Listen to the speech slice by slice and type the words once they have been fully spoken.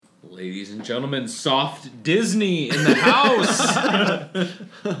Ladies and gentlemen, Soft Disney in the house.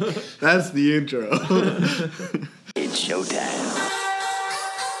 That's the intro. It's showtime.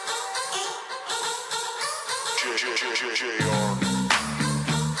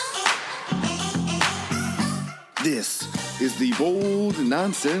 This is the Bold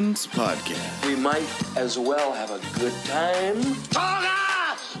Nonsense Podcast. We might as well have a good time.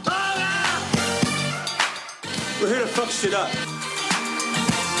 Toga! Toga! We're here to fuck shit up.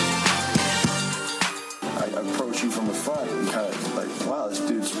 I approach you from the front and kind of like, wow, this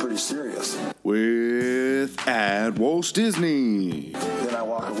dude's pretty serious. With at Walt Disney. Then I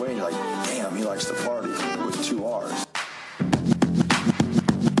walk away and you're like, damn, he likes to party with 2 R's.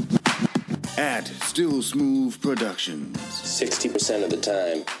 At Still Smooth Productions. 60% of the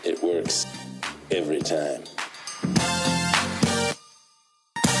time, it works every time.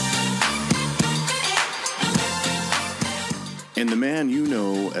 And the man you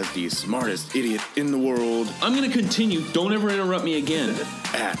know as the smartest idiot in the world. I'm going to continue. Don't ever interrupt me again.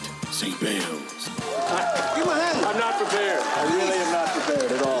 At St. Bale's. Give my hand. I'm not prepared. I really am not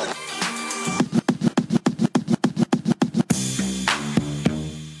prepared at all.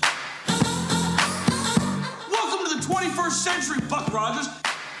 Welcome to the 21st century, Buck Rogers.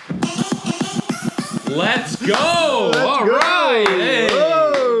 Let's go. All right. Hey.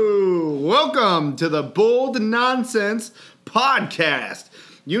 Whoa! Welcome to the Bold Nonsense Podcast.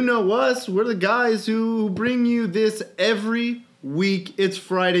 You know us. We're the guys who bring you this every week. It's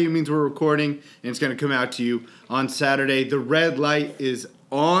Friday. It means we're recording, and it's going to come out to you on Saturday. The red light is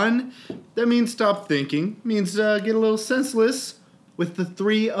on. That means stop thinking. It means get a little senseless with the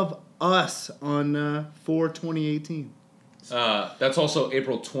three of us on 4/2018. That's also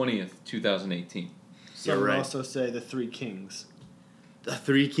April 20th, 2018. Some would also say the Three Kings. The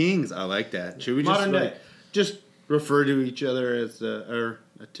Three Kings. I like that. Should we Modern day. just refer to each other as or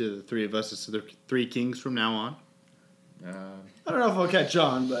to the three of us as the Three Kings from now on? I don't know if I'll catch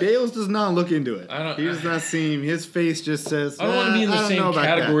on, but Bales does not look into it. I don't- He does not seem. His face just says. I don't want to be in I the don't same know about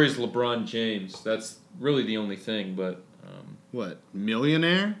category as LeBron James. That's really the only thing, but... that. What,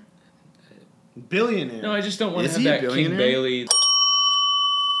 millionaire? billionaire. No, I just don't want Is to have he a that King billionaire? Bailey,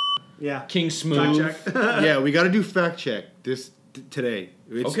 Yeah. King Smooth. Fact check. Yeah, we got to do fact check today.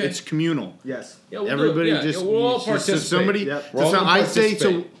 It's, Okay. it's communal. Yes. Yeah, we'll do it. Everybody Yeah, just we'll all so participate. somebody. Yep. We're all So gonna I say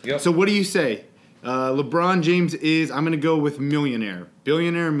so. participate. Yep. So what do you say? LeBron James is. I'm going to go with millionaire,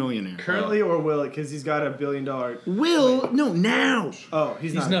 billionaire, millionaire. Currently or will it? Because he's got $1 billion. Will no now. Oh,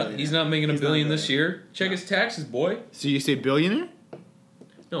 he's not. He's not making a He's not billion a this year. Check his taxes, boy. So you say billionaire?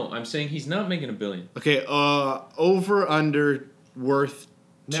 No, I'm saying he's not making a billion. Okay. Over under worth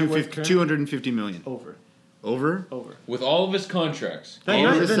Net worth 250 million. Over. Over. With all of his contracts. Thank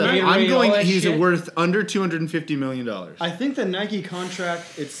all you. of his The Nike- Gatorade, I'm all going. that He's shit. worth under $250 million. I think the Nike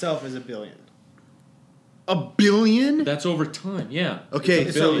contract itself is $1 billion. $1 billion? That's over time, yeah. Okay,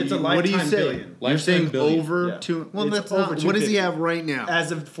 It's a so billion. it's a what do you lifetime say? billion. You're Lifetime saying billion. over Yeah. two. Well, It's that's over not. What does he 250. have right now?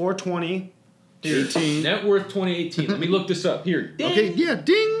 As of 4/20. 18. Net worth 2018. Let me look this up. Here. Ding. Okay, yeah,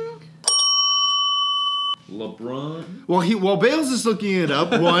 ding. LeBron. While Bales is looking it up,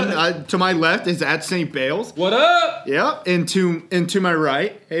 one to my left is at St. Bales. What up? Yep, and to my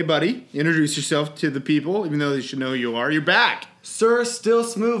right, hey buddy, introduce yourself to the people, even though they should know who you are. You're back. Sir, still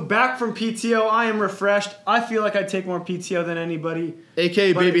smooth. Back from PTO. I am refreshed. I feel like I take more PTO than anybody.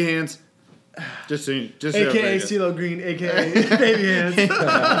 AKA But Baby Hands. Just so AKA CeeLo Green, AKA Baby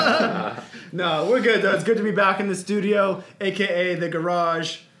Hands. No, we're good though. It's good to be back in the studio, AKA the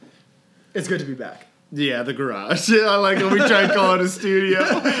garage. It's good to be back. Yeah, the garage. I like when we try and call it a studio.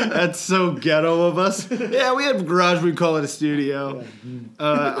 That's so ghetto of us. Yeah, we have a garage, we call it a studio.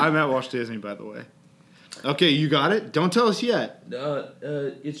 I'm at Walt Disney, by the way. Okay, you got it? Don't tell us yet.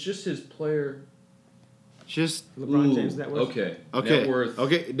 It's just his player. Just LeBron James net worth. Okay. okay. Net worth.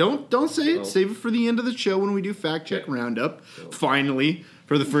 Okay, don't say it. Oh. Save it for the end of the show when we do fact check roundup. Finally,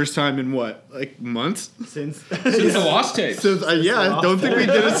 for the first time in what, like months? Since Since the lost tapes. Since yeah, I don't think we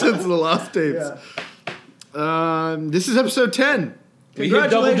did it since the lost tapes. Yeah. This is episode 10. We hit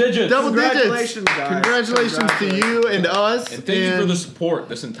double digits. Double digits. Congratulations, guys. Congratulations to you and us. And thank you for the support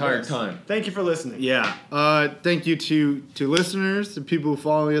this entire time. Thank you for listening. Yeah. Thank you to listeners, to people who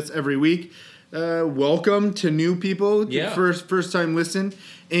follow us every week. Welcome to new people. Yeah. First time listen.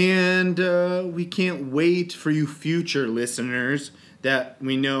 And we can't wait for you future listeners that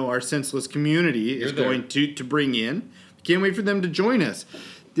we know our senseless community is there. going to bring in. Can't wait for them to join us.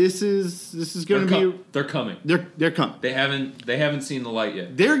 This is going to be. They're coming. They're coming. They haven't seen the light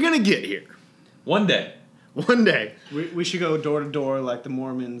yet. They're going to get here. One day. One day. We should go door to door like the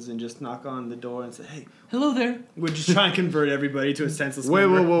Mormons and just knock on the door and say, hey, Hello there. we're just trying to convert everybody to a senseless Wait,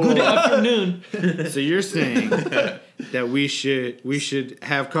 number. whoa. Good afternoon. So you're saying that we should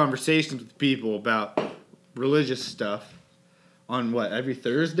have conversations with people about religious stuff on what, every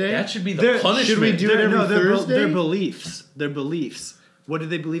Thursday? That should be the They're- punishment. should we do it every Thursday? Their beliefs. Their beliefs. What do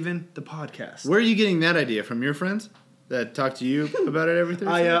they believe in? The podcast. Where are you getting that idea from? Your friends that talk to you about it every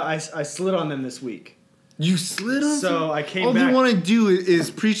Thursday? I slid on them this week. You slid on. So I came All back. they want to do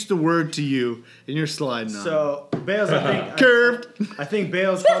is preach the word to you, and you're sliding on. So Bales, Curved. I think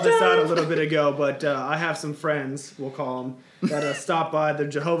Bales called this out a little bit ago, but I have some friends, we'll call them, that stopped by the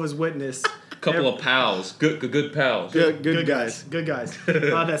Jehovah's Witness. Couple of pals. Good pals. Good guys. Good guys.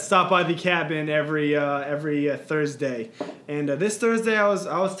 That stop by the cabin every Thursday. And this Thursday I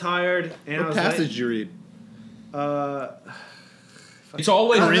was tired and I What was passage did you read? It's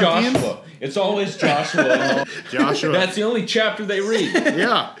always Corinthians? Joshua. It's always Joshua. Joshua. That's the only chapter they read.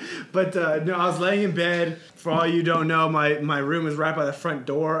 Yeah. But no, I was laying in bed. For all you don't know, my room is right by the front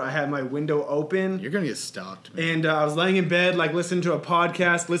door. I had my window open. You're gonna get stopped, man. And I was laying in bed, like listening to a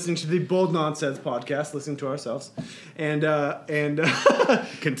podcast, listening to the Bold Nonsense podcast, listening to ourselves, and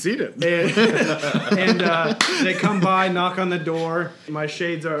Concede it. they come by, knock on the door. My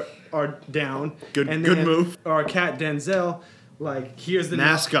shades are down. Good and move. Our cat Denzel, like here's the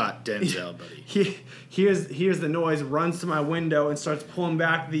Mascot Denzel, buddy. he hears the noise, runs to my window, and starts pulling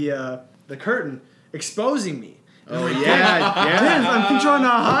back the curtain, exposing me. Oh yeah. I'm trying to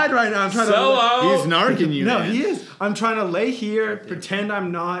hide right now. I'm trying Sell to. out. He's narking you. No, man. he is. I'm trying to lay here, pretend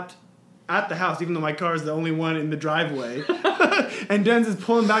I'm not at the house, even though my car is the only one in the driveway. And Denz is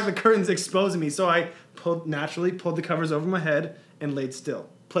pulling back the curtains, exposing me. So I pulled the covers over my head and laid still.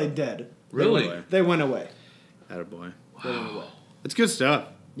 Played dead. Really? They went away. Attaboy. They went away. It's good stuff.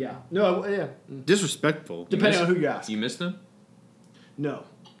 Yeah. No, yeah. Disrespectful. Depending on who you ask. You missed them? No.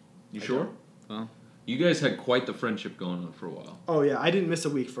 You sure? Well, You guys had quite the friendship going on for a while. Oh, yeah. I didn't miss a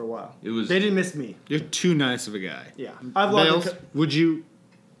week for a while. It was. They didn't miss me. you're too nice of a guy. Yeah. I've Bales, lost. would you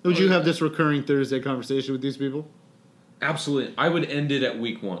have this recurring Thursday conversation with these people? Absolutely. I would end it at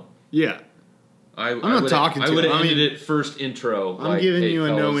week 1. Yeah. I not would, talking to I would you. have I mean, ended it first intro. I'm like, giving hey, you a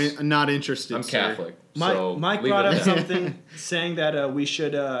fellas, not interested. I'm sir. Catholic. So Mike leave brought it up at that. something saying that we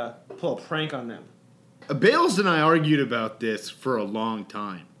should pull a prank on them. Bales and I argued about this for a long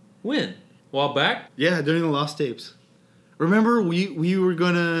time. When? A while back? Yeah, during the Lost Tapes. Remember, we were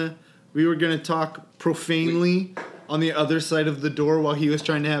gonna talk profanely on the other side of the door while he was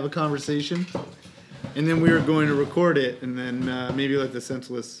trying to have a conversation, and then we were going to record it, and then maybe let the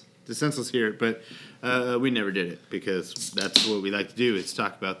senseless hear it, but we never did it because that's what we like to do: is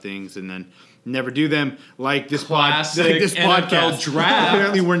talk about things and then never do them. Like this Classic NFL podcast. draft.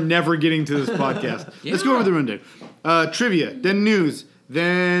 Apparently, we're never getting to this podcast. Let's go over the rundown. Trivia, then news,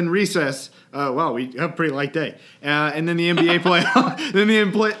 then recess. Wow, we have a pretty light day. And then the NBA playoff,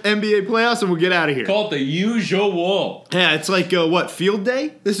 NBA playoffs, and we'll get out of here. Call it the usual. Yeah, it's like what, field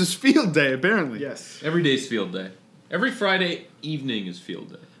day? This is field day, apparently. Yes. Every day's field day. Every Friday evening is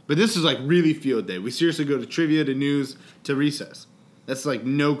field day. But this is like really field day. We seriously go to trivia, to news, to recess. That's like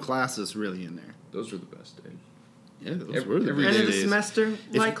no classes really in there. Those were the best days. Yeah, those Every- were the every best End of the days. semester,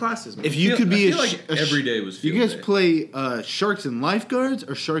 light classes. Man. If you could be I feel like every day was you field guys day. play sharks and lifeguards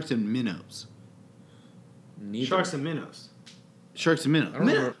or sharks and minnows? Neither. Sharks and minnows. Sharks and minnows.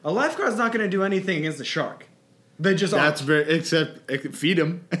 remember. A lifeguard's not going to do anything against a shark. They just That's are. very except feed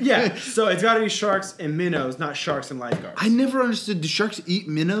them. Yeah, so it's got to be sharks and minnows, not sharks and lifeguards. I never understood. Do sharks eat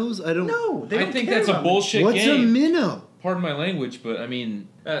minnows? I don't. No, they I don't think care that's a about bullshit What's game. a minnow? Pardon my language, but I mean,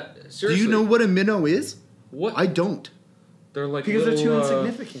 seriously. Do you know what a minnow is? What? I don't. They're like because they're too little,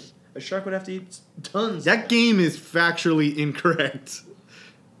 insignificant. A shark would have to eat tons. That game is factually incorrect.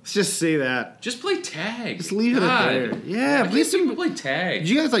 Let's just say that. Just play tag. Just leave it God. at there. Yeah, Why please. can't people play tag. Did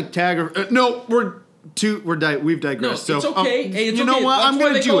you guys like tag or no? We've digressed. No, it's so, okay. Hey, it's you know okay. what? That's I'm why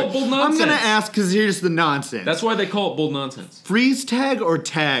gonna they do call it. it bull I'm gonna nonsense. ask because here's the nonsense. That's why they call it bull nonsense. Freeze tag or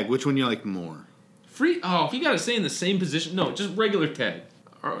tag. Which one you like more? If you gotta stay in the same position, no, just regular tag.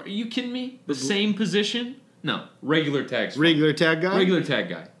 Are you kidding me? The same position? No, regular tag's fine. Regular tag guy. Regular tag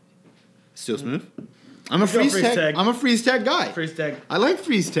guy. Still smooth. I'm a Go freeze freeze tag. tag. I'm a freeze tag guy. Freeze tag. I like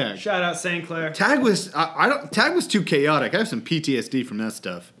freeze tag. Shout out St. Clair. Tag was tag was too chaotic. I have some PTSD from that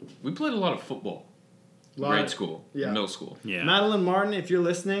stuff. We played a lot of football. Grade school. Yeah. Middle school. Yeah. Madeline Martin, if you're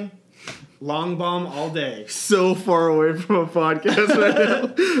listening, long bomb all day. So far away from a podcast right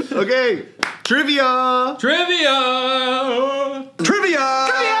now. Okay, trivia. Trivia! Trivia.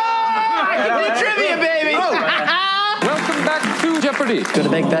 Trivia, baby! Welcome Welcome back to Jeopardy! Gonna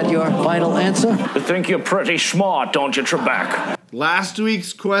make that your final answer? You think you're pretty smart, don't you, Trebek? Last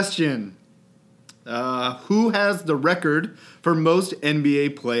week's question. Who has the record for most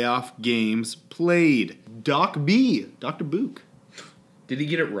NBA playoff games played? Doc B. Dr. Book. Did he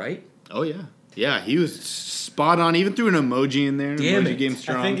get it right? Oh, yeah. Yeah, he was spot on. Even threw an emoji in there. Damn emoji it. Game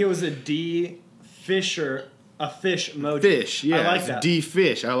Strong. I think it was a D Fisher, a fish emoji. Fish, yeah. I like that. D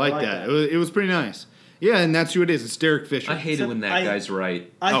Fish. I like that. It was pretty nice. Yeah, and that's who it is. It's Derek Fisher. I hate it when that guy's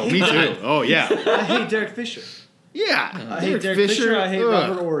right. Me too. Oh, yeah. I hate Derek Fisher. Yeah. I hate Derek Fisher. I hate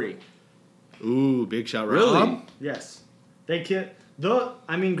Robert Horry. Ooh, big shot. Really? Rob? Yes. They kid.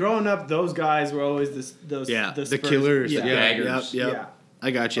 Growing up, those guys were always the the killers. Yeah. Baggers. Yep. Yeah.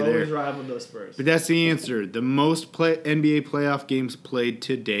 I got you Always there. rivaled those Spurs. But that's the answer. The most NBA playoff games played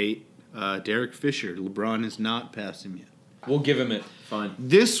to date, Derek Fisher. LeBron has not passed him yet. We'll give him it. Fine.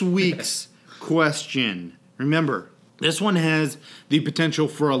 This week's question. Remember, this one has the potential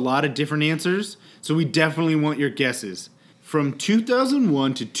for a lot of different answers, so we definitely want your guesses. From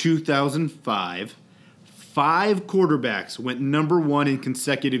 2001 to 2005, 5 quarterbacks went number 1 in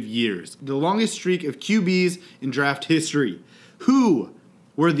consecutive years. The longest streak of QBs in draft history. Who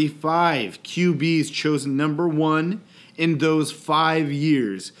were the 5 QBs chosen number 1 in those 5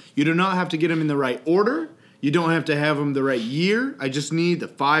 years? You do not have to get them in the right order. You don't have to have them the right year. I just need the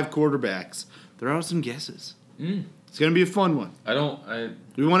 5 quarterbacks. Throw out some guesses. It's going to be a fun one.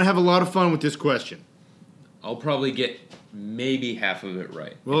 We want to have a lot of fun with this question. I'll probably get maybe half of it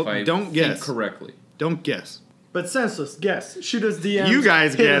right. Well, if I don't think guess. correctly. Don't guess. But senseless, guess. Shoot us DMs. You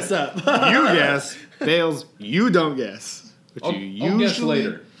guys hit guess. us up. You guess. Bales, you don't guess. But I'll you guess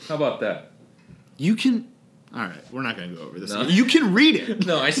later. How about that? You can... All right, we're not going to go over this. No. You can read it.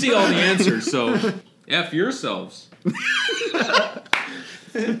 No, I see all the answers, so F yourselves.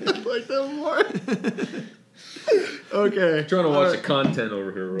 I like that more. Okay. I'm trying to watch the content over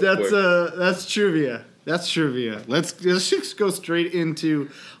here real quick. That's trivia. That's trivia. Let's just go straight into...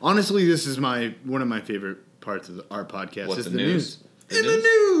 Honestly, this is one of my favorite parts of our podcast. What's is the the news? In the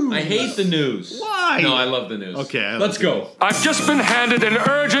news! I hate the news. Why? No, I love the news. Okay. Let's go. I've just been handed an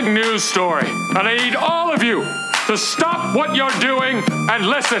urgent news story, and I need all of you to stop what you're doing and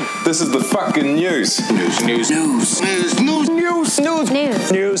listen. This is the fucking news. News.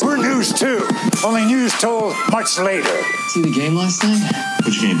 We're news too. Only news told much later. See the game last night?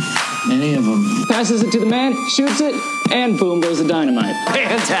 Which game? Any of them. Passes it to the man, shoots it, and boom goes the dynamite.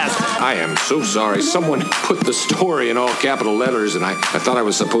 Fantastic. I am so sorry. Someone put the story in all capital letters, and I thought I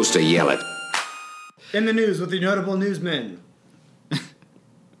was supposed to yell it. In the news with the notable newsmen.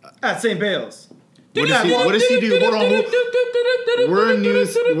 At St. Bale's. What does he do? Hold on. We're in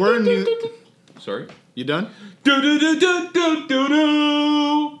news. Sorry? You done?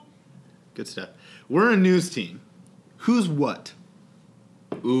 Do-do-do-do-do-do-do. Good stuff. We're a news team. Who's what?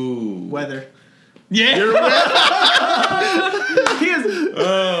 Ooh. Weather. Yeah.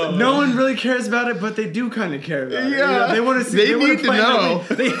 No one really cares about it, but they do kind of care about it. Yeah. They want to see. They need to know.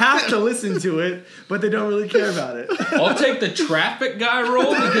 They have to listen to it, but they don't really care about it. I'll take the traffic guy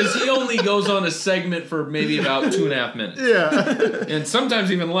role because he only goes on a segment for maybe about 2.5 minutes. Yeah. And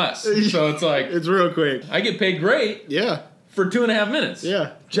sometimes even less. So it's like... It's real quick. I get paid great. Yeah. For 2.5 minutes.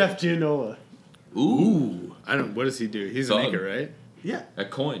 Yeah. Jeff Gianola. Ooh. What does he do? He's Thug. an anchor, right? Yeah. A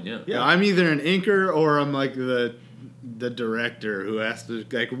coin, yeah. Yeah. I'm either an anchor or I'm like the director who has to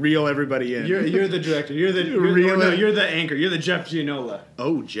like reel everybody in. You're the director. You're the anchor. You're the Jeff Gianola.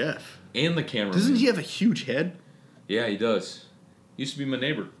 Oh, Jeff. And the cameraman. Doesn't he have a huge head? Yeah, he does. Used to be my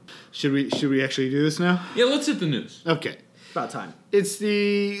neighbor. Should we actually do this now? Yeah, let's hit the news. Okay. About time. It's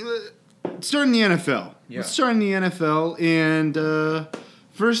starting the NFL. Yeah. Let's start in the NFL, and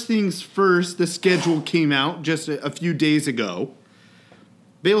first things first, the schedule came out just a few days ago.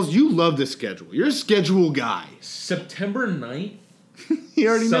 Bales, you love the schedule. You're a schedule guy. September 9th, He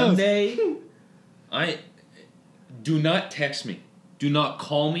already Sunday. Do not text me. Do not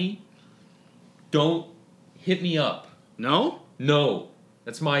call me. Don't hit me up. knows. No.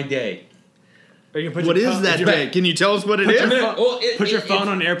 That's my day. What is that day? Can you tell us what it is? Put your phone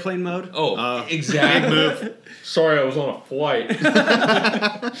on airplane mode. Oh, exactly. Big move. Sorry, I was on a flight.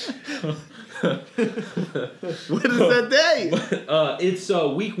 What is that day? It's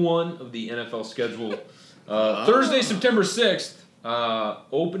week 1 of the NFL schedule. Thursday, September 6th,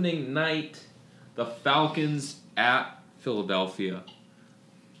 opening night, the Falcons at Philadelphia.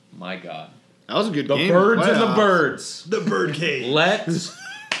 My God. That was a good The game. Birds and the Birds. The bird cage.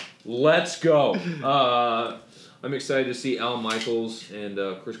 Let's go. I'm excited to see Al Michaels and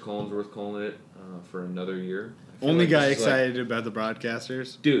Chris Collinsworth calling it for another year. Only guy excited about the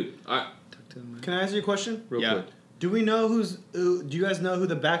broadcasters. Dude, Can I ask you a question? real quick. Do we know do you guys know who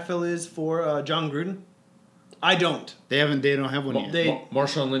the backfill is for John Gruden? I don't. They don't have one yet.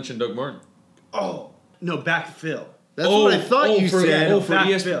 Marshawn Lynch and Doug Martin. Oh no, backfill. That's what I thought you said. For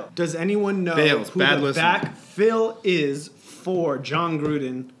backfill. Does anyone know who the backfill is for John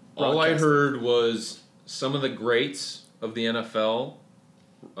Gruden? All I heard was some of the greats of the NFL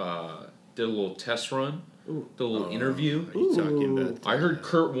did a little test run, did a little interview. What are you talking about? I heard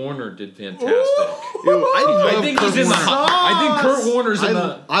Kurt Warner did fantastic. I think he's in the. I think Kurt Warner's in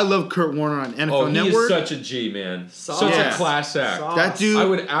the. I love Kurt Warner on NFL Network. He is such a G, man. Such a class act. That dude. I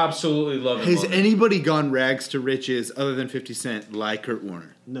would absolutely love him. Has anybody gone rags to riches other than 50 Cent like Kurt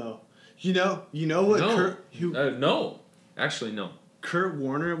Warner? No. You know what? No. No. Actually, no. Kurt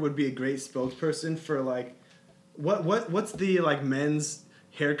Warner would be a great spokesperson for like, what's the like men's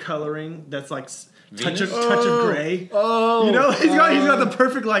hair coloring that's like touch of gray. Oh, you know, he's got the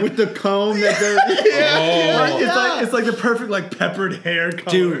perfect like with the comb that it's like the perfect like peppered hair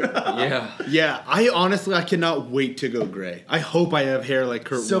color. Dude, yeah. I cannot wait to go gray. I hope I have hair like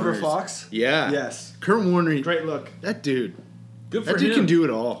Kurt Silver Warner's. Fox. Yeah. Yes. Kurt Warner. Great look. That dude. Good for him. That dude can do it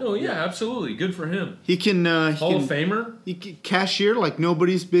all. Oh yeah, absolutely. Good for him. He can Hall of Famer. He can cashier like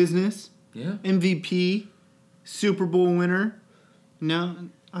nobody's business. Yeah. MVP, Super Bowl winner. No,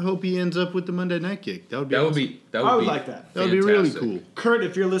 I hope he ends up with the Monday Night Gig. That would be. I would like that. That would be really cool. Kurt,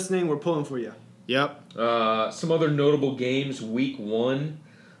 if you're listening, we're pulling for you. Yep. Some other notable games. Week 1,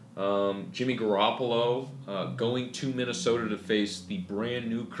 Jimmy Garoppolo going to Minnesota to face the brand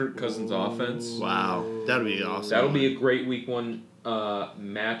new Kirk Cousins offense. Wow, that'll be awesome. That'll be a great Week 1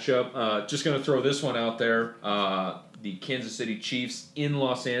 matchup. Just going to throw this one out there. The Kansas City Chiefs in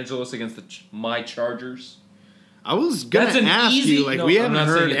Los Angeles against my Chargers. I was going to ask you, we haven't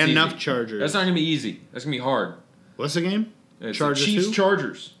heard enough Chargers. That's not going to be easy. That's going to be hard. What's the game? It's Chargers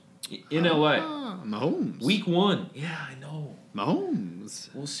Chiefs-Chargers in L.A. Mahomes. Week 1. Yeah, I know. Mahomes.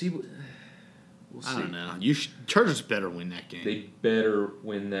 We'll see. I don't know. Chargers better win that game. They better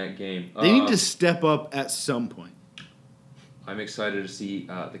win that game. They need to step up at some point. I'm excited to see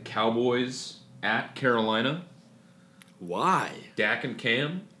the Cowboys at Carolina. Why? Dak and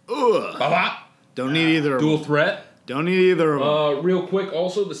Cam. Ugh. Ba-ba. Don't need either of them. Dual threat. Don't need either of them. Real quick,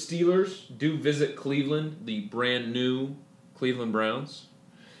 also, the Steelers do visit Cleveland, the brand new Cleveland Browns.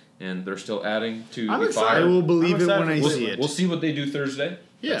 And they're still adding to the fire. I will believe it when I see it. We'll see what they do Thursday.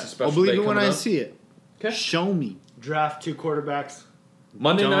 Yeah, I'll believe it when I see it. Okay. Show me. Draft 2 quarterbacks.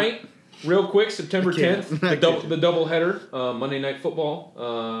 Monday night, real quick, September 10th, the doubleheader, Monday Night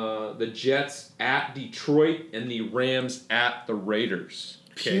Football. The Jets at Detroit and the Rams at the Raiders.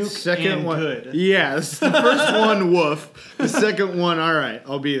 Okay, second one. Good. Yes, the first one, woof. The second one, all right,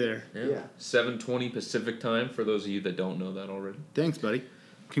 I'll be there. Yeah. 7:20 Pacific time for those of you that don't know that already. Thanks, buddy.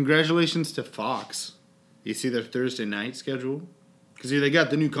 Congratulations to Fox. You see their Thursday night schedule? Because they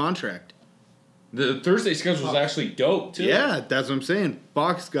got the new contract. The Thursday schedule is actually dope, too. Yeah, that's what I'm saying.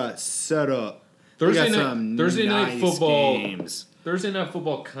 Fox got set up. Thursday night football. Games. Thursday night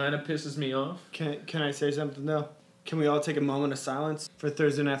football kind of pisses me off. Can I say something, though? Can we all take a moment of silence for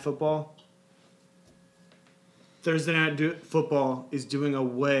Thursday Night Football? Thursday Night Football is doing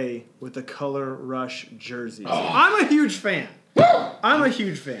away with the Color Rush jerseys. Oh. I'm a huge fan.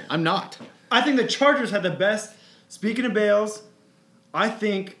 I'm not. I think the Chargers had the best. Speaking of Bales, I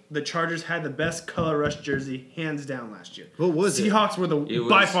think the Chargers had the best Color Rush jersey hands down last year. What was Seahawks were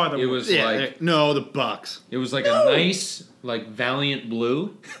by far the worst. The Bucks. It was like a nice, Valiant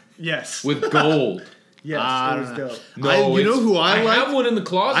blue. Yes. With gold. Yes, it was dope. No, you know who I like? I have one in the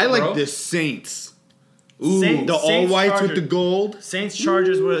closet, I like bro. the Saints. Ooh, the all whites with the gold. Saints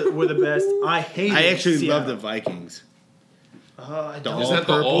Chargers were the best. I actually love the Vikings. Is that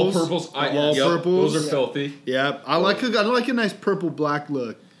the all purples? All purples. Those are filthy. Yep. I like a nice purple black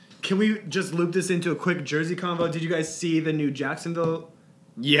look. Can we just loop this into a quick jersey convo? Did you guys see the new Jacksonville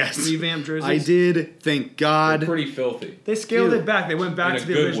revamped jerseys? I did. Thank God. They're pretty filthy. They scaled it back. They went back to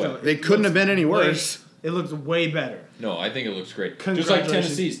the original. They couldn't have been any worse. It looks way better. No, I think it looks great. Just like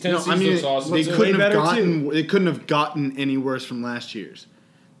Tennessee's. Tennessee's looks awesome. They couldn't have gotten any worse from last year's.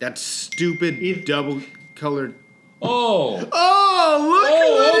 That stupid double colored. Oh, look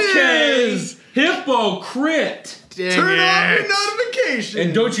what it is! Hypocrite. Turn off your notifications.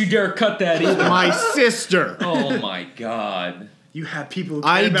 And don't you dare cut that either. My sister. Oh my God. You have people who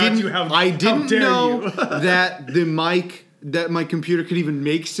care about you. I didn't know that my computer could even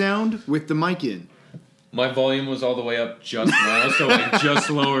make sound with the mic in. My volume was all the way up just now, so I just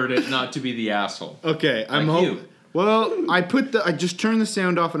lowered it not to be the asshole. Okay, I'm hoping. Well, I just turned the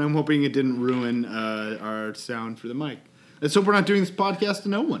sound off, and I'm hoping it didn't ruin our sound for the mic. Let's hope we're not doing this podcast to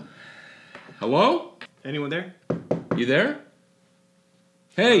no one. Hello? Anyone there? You there?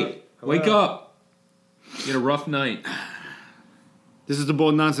 Hey, Hello? wake up. You had a rough night. This is the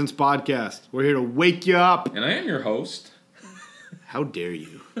Bold Nonsense Podcast. We're here to wake you up. And I am your host. How dare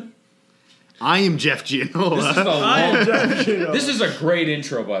you? I am Jeff Gianola. This is a great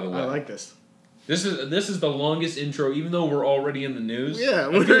intro, by the way. I like this. This is the longest intro, even though we're already in the news. Yeah,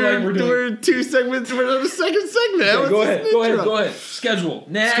 we're 2 segments. We're on the second segment. Yeah, go ahead. Schedule.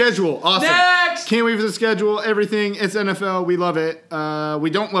 Next. Schedule. Awesome. Next. Can't wait for the schedule. Everything. It's NFL. We love it. We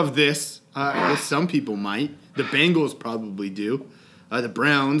don't love this. I guess some people might. The Bengals probably do. The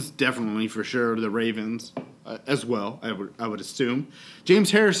Browns, definitely for sure. The Ravens as well, I would assume.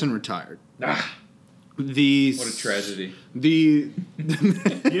 James Harrison retired. What a tragedy. You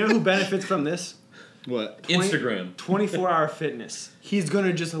know who benefits from this? What? Instagram. 24-hour fitness. He's going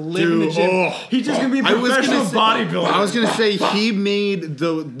to just live in the gym. He's just going to be a professional bodybuilder. I was going to say he made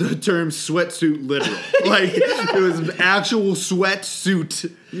the term sweatsuit literal. Like, it was an actual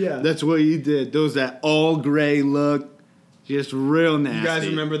sweatsuit. Yeah. That's what he did. Those that all gray look. Just real nasty. You guys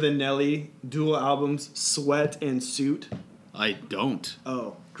remember the Nelly dual albums, Sweat and Suit? I don't.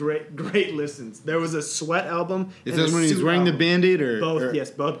 Oh, great listens. There was a Sweat album. Is this when he's wearing the Band-Aid or? Both, yes,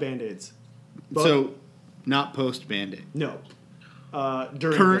 both Band-Aids. So, not post Band-Aid. No.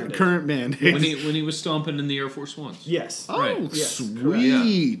 During current Band-Aid. When he was stomping in the Air Force Ones. Yes. Oh, right. Yes,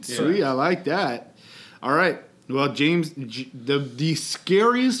 sweet. Yeah. Sweet. I like that. All right. Well, James, the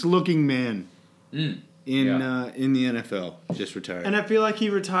scariest looking man in the NFL just retired. And I feel like he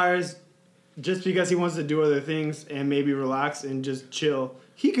retires just because he wants to do other things and maybe relax and just chill.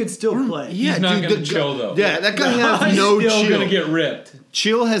 He could still play. Yeah, he's not going to chill, though. Yeah, that guy has no chill. He's still going to get ripped.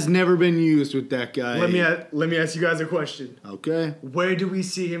 Chill has never been used with that guy. Let me ask you guys a question. Okay. Where do we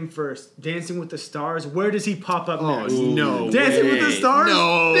see him first? Dancing with the Stars? Where does he pop up next? No. Dancing with the Stars?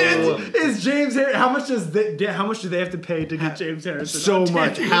 No. Is James Harrison? How much do they have to pay to get James Harrison? So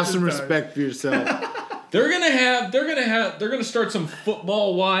much. Have some respect for yourself. They're gonna start some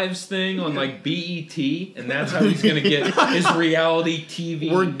football wives thing on like BET, and that's how he's gonna get his reality TV.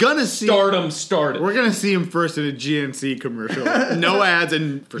 We're gonna see stardom started. We're gonna see him first in a GNC commercial. No ads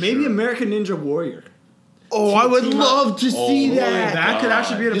and maybe American Ninja Warrior. Oh, I would love to see that. That could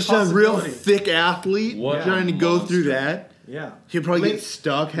actually be a just possibility. a real thick athlete trying to go through that. Yeah, he'll probably get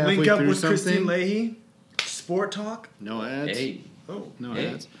stuck halfway link up through with something. Christine Leahy. Sport Talk. No ads. Hey. Oh, no hey.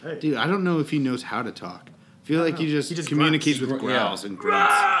 ads. Hey. Dude, I don't know if he knows how to talk. I feel like he just communicates with growls and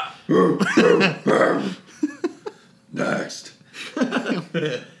grunts. Next.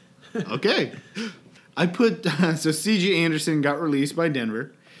 Okay. I put so C.J. Anderson got released by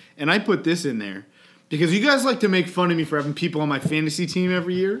Denver, and I put this in there because you guys like to make fun of me for having people on my fantasy team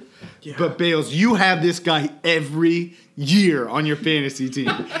every year. Yeah. But Bales, you have this guy every year on your fantasy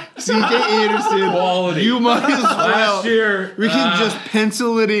team. C.J. Anderson, quality. You might as well. Last year, we can just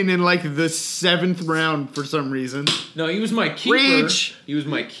pencil it in like the 7th round for some reason. No, he was my keeper. Reach. He was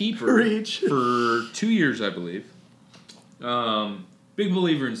my keeper for 2 years, I believe. Big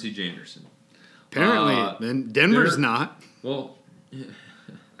believer in C.J. Anderson. Apparently, and Denver's not. Well,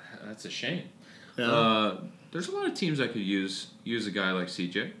 that's a shame. Yeah. There's a lot of teams that could use a guy like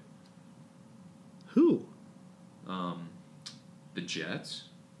CJ. Who? The Jets.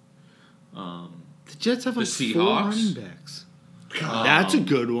 The Jets have the like Seahawks. 4 running backs. That's a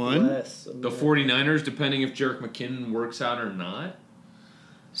good one. The 49ers, depending if Jerick McKinnon works out or not.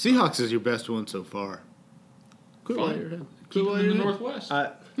 Seahawks is your best one so far. Keep them in the Northwest.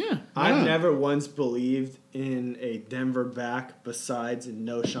 I've never once believed in a Denver back besides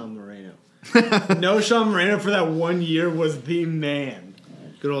Noshawn Moreno. Noshawn Moreno for that 1 year was the man.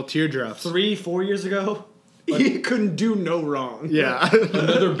 Good old teardrops. 3-4 years ago, he couldn't do no wrong. Yeah.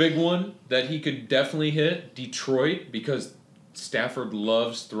 Another big one that he could definitely hit, Detroit, because Stafford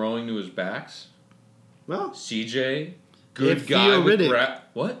loves throwing to his backs. Well, CJ, good guy with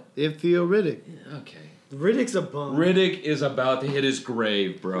what? If Theo Riddick. Okay. Riddick's a bum. Riddick is about to hit his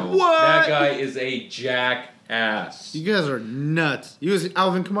grave, bro. What? That guy is a jackass. You guys are nuts. He was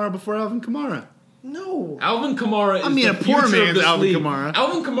Alvin Kamara before Alvin Kamara. No. Alvin Kamara is a poor man's Alvin Kamara.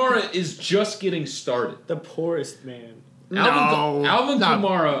 Alvin Kamara is just getting started. The poorest man. Alvin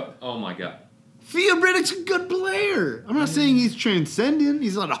Kamara, oh my God. Theo Riddick's a good player. I'm not saying he's transcendent.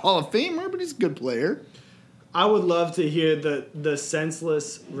 He's not a Hall of Famer, but he's a good player. I would love to hear the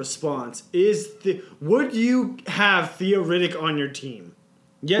senseless response. Would you have Theo Riddick on your team?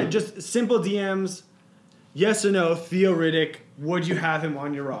 Yeah, just simple DMs. Yes or no, Theo Riddick, would you have him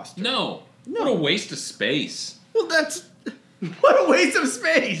on your roster? No. What a waste of space. Well, that's... What a waste of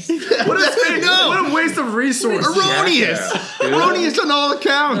space. What a space. No. What a waste of resources. Erroneous. Erroneous on all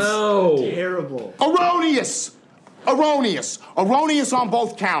accounts. No. Terrible. Erroneous on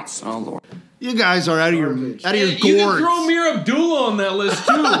both counts. Oh, Lord. You guys are out of your You can gourds. throw Mir Abdullah on that list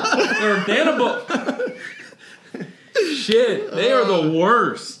too. Or Hannibal. Shit, they are the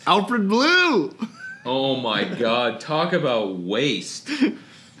worst. Alfred Blue. Oh my God, talk about waste.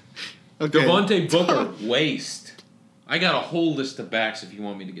 Okay. Devontae Booker, waste. I got a whole list of backs if you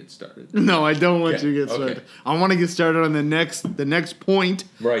want me to get started. No, I don't want Okay, you to get started. okay. I want to get started on the next point.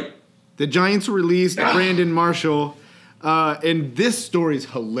 Right. The Giants released Brandon Marshall, and this story is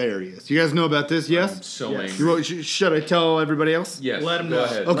hilarious. You guys know about this? Yes. I'm so Yes. angry. Should I tell everybody else? Yes. Let him go know.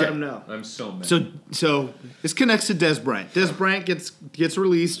 ahead. Okay. Let him know. I'm so mad. So this connects to Des Bryant. Des Bryant gets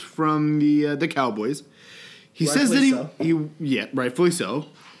released from the Cowboys. He says that Rightfully rightfully so.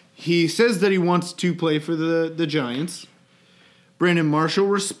 He says that he wants to play for the Giants. Brandon Marshall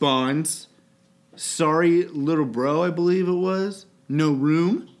responds, "Sorry, little bro, I believe it was. No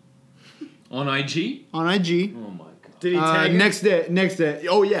room." On IG? On IG. Oh my God. Did he tag him? Next day.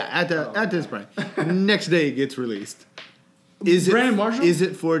 Oh yeah, at Des Bryant. Next day it gets released. Is Brandon it Marshall? Is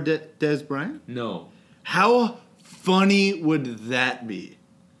it for Des Bryant? No. How funny would that be?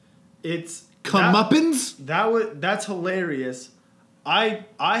 It's Comeuppance? That's hilarious. I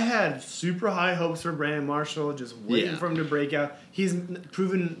had super high hopes for Brandon Marshall, just waiting Yeah. for him to break out. He's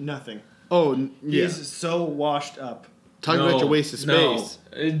proven nothing. Oh yeah. He's so washed up. Talk about your waste of space.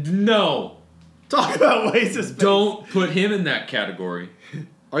 No. Talk about waste of space. Don't put him in that category.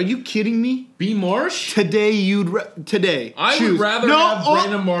 Are you kidding me? B. Marsh? Today I choose. would rather have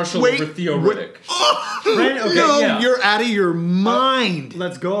Brandon Marshall over Theo Riddick. Brandon, okay, no, yeah. you're out of your mind.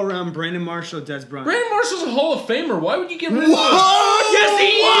 Let's go around Brandon Marshall, Des Bryant. Brandon Marshall's a Hall of Famer. Why would you get rid of him? Whoa! Yes, he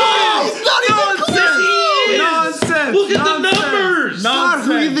is! It's not even close. Yes, he is! Nonsense! Look at Nonsense. the numbers! God,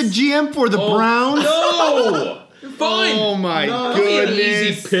 who are you the GM for? The Browns? No! You're fine. Oh my That'll be an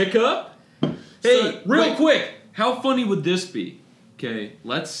goodness. easy pickup. Hey, So, real wait. quick, how funny would this be? Okay,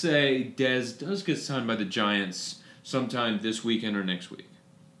 let's say Dez does get signed by the Giants sometime this weekend or next week.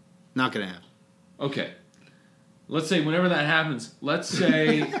 Not gonna happen. Okay. Let's say whenever that happens, let's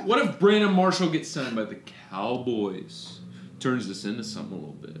say, what if Brandon Marshall gets signed by the Cowboys? Turns this into something a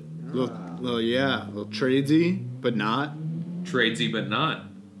little bit. Little tradesy, but not. Tradesy, but not.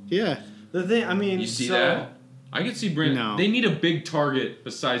 Yeah. The thing, I mean, You see that? I could see Brandon. No. They need a big target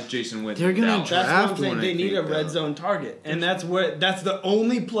besides Jason Witten. They're gonna Dallas. That's what draft I'm saying. one, They I need think, a red though. zone target, and that's the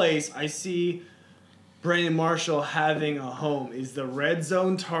only place I see Brandon Marshall having a home is the red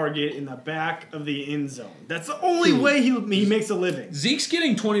zone target in the back of the end zone. That's the only way he makes a living. Zeke's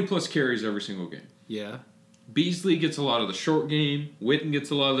getting 20-plus carries every single game. Yeah. Beasley gets a lot of the short game. Witten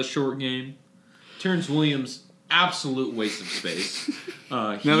gets a lot of the short game. Terrence Williams, absolute waste of space.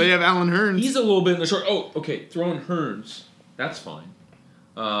 Now they have Alan Hearns. He's a little bit in the short. Oh, okay. Throw in Hearns. That's fine.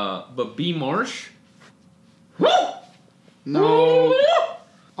 But B. Marsh? No.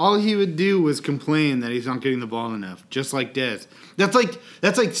 All he would do was complain that he's not getting the ball enough, just like Dez. That's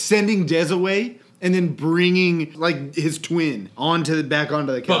like sending Dez away and then bringing like his twin back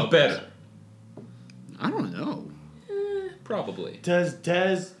onto the Cowboys. But better. I don't know. Probably. Does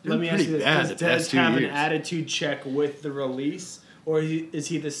Dez? Let me ask you pretty bad this: the Does past Dez 2 have an years. attitude check with the release, or is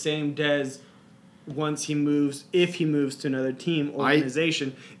he the same Dez once he moves? If he moves to another team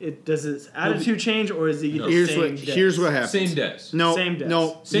organization, does his attitude change, or is he the same? Here's what happens. Same Dez. No, Same Dez.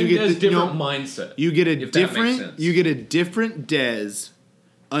 no. Same you get Dez, the- different no, mindset. You get a if that makes different. sense. You get a different Dez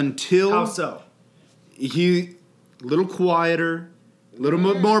until How so? he little quieter, little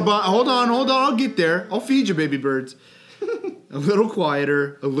more. Hold on. I'll get there. I'll feed you, baby birds. A little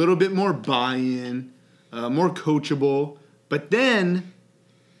quieter, a little bit more buy-in, more coachable. But then,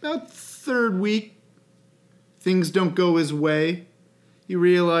 about third week, things don't go his way. He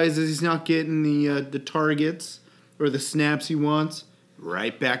realizes he's not getting the targets or the snaps he wants.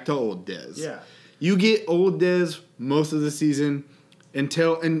 Right back to old Dez. Yeah. You get old Dez most of the season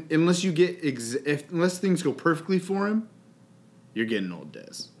unless you get unless things go perfectly for him, you're getting old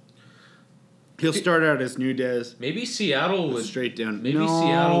Dez. He'll start out as new Dez. Maybe Seattle would straight down. Maybe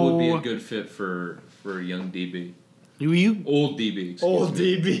Seattle would be a good fit for a young DB. Old DB. Old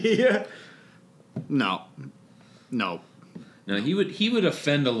DB. No. No, he would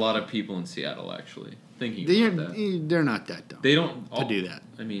offend a lot of people in Seattle. Actually, thinking about that, they're not that dumb. They don't to do that.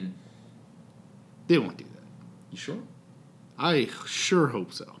 I mean, they won't do that. You sure? I sure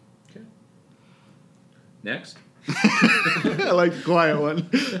hope so. Okay. Next. I like the quiet one.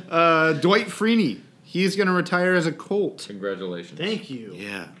 Dwight Freeney. He's going to retire as a Colt. Congratulations. Thank you.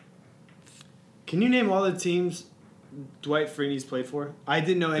 Yeah. Can you name all the teams Dwight Freeney's played for? I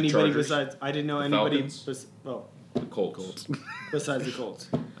didn't know anybody Chargers. besides. I didn't know The anybody. Falcons. The Colts. Besides the Colts.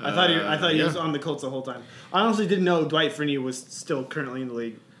 I thought he was on the Colts the whole time. I honestly didn't know Dwight Freeney was still currently in the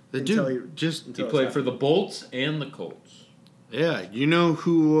league. The until dude He played for the Bolts and the Colts. Yeah, you know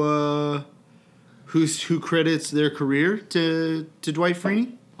who credits their career to Dwight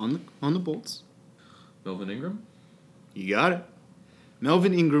Freeney on the Bolts? Melvin Ingram? You got it.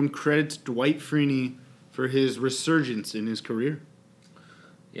 Melvin Ingram credits Dwight Freeney for his resurgence in his career.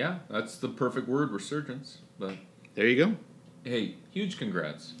 Yeah, that's the perfect word, resurgence. But there you go. Hey, huge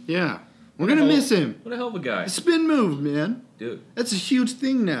congrats. Yeah. We're going to miss him. What a hell of a guy. The spin move, man. Dude. That's a huge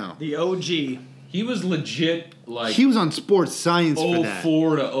thing now. The OG. He was legit like... He was on Sports Science for that.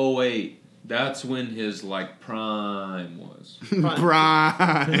 04 to 08. That's when his like prime was.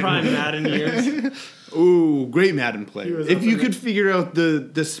 Prime Madden years. Ooh, great Madden player. was If you could figure out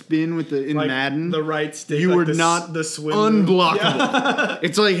the spin with in like Madden, the right stick, you like were the not the swim unblockable.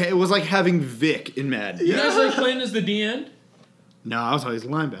 Yeah. It was like having Vic in Madden. You guys like playing as the D end? No, I was always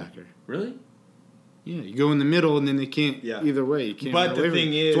linebacker. Really? Yeah, you go in the middle and then they can't. Yeah. Either way, you can't. But the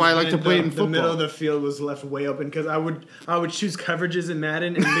thing is, that's why I like to when play it in the football. middle of the field was left way open because I would choose coverages in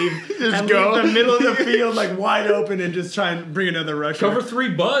Madden and leave Just go. leave the middle of the field like wide open and just try and bring another rusher. Cover 3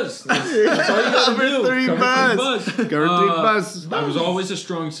 buzz. That's all you gotta do. Cover 3 buzz. Cover 3 buzz. I was always a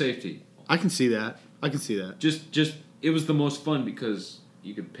strong safety. I can see that. Just it was the most fun because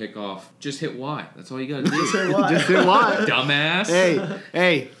you could pick off. Just hit Y. That's all you gotta do. Just hit Y. Just hit Y. Dumbass.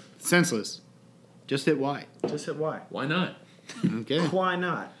 Hey, senseless. Just hit Y. Just hit Y. Why not? Okay. Why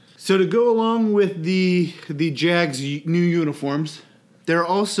not? So to go along with the Jags' new uniforms, they're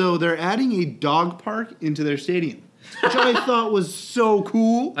adding a dog park into their stadium, which I thought was so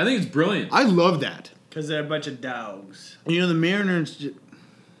cool. I think it's brilliant. I love that. Because they're a bunch of dogs. You know the Mariners.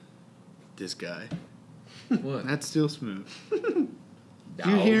 This guy. What? That's still smooth. Dogs.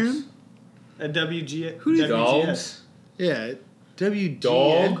 You hear him? A WG. Who do you Dogs? Yeah. WG.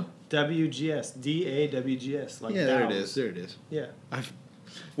 Dog? WGS. DAWGS. Like Yeah, dogs. there it is. Yeah.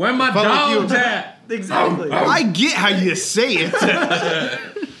 Where my Felt like dogs you- at? Exactly. I get how you say it.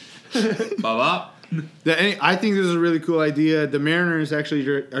 Baba. I think this is a really cool idea. The Mariners actually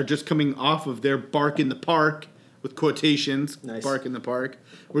are just coming off of their Bark in the Park with quotations. Nice. Bark in the Park,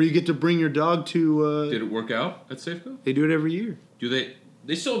 where you get to bring your dog to. Did it work out at Safeco? They do it every year. Do they?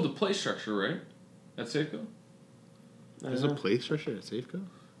 They still have the play structure, right? At Safeco. There's a play structure at Safeco.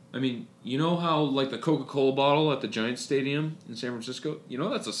 I mean, you know how like the Coca-Cola bottle at the Giants Stadium in San Francisco? You know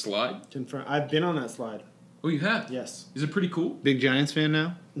that's a slide. Confirm. I've been on that slide. Oh, you have? Yes. Is it pretty cool? Big Giants fan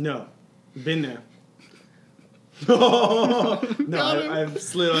now. No. Been there. No, I've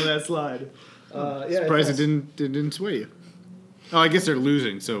slid on that slide. Yeah, Surprised it's it didn't sway you. Oh, I guess they're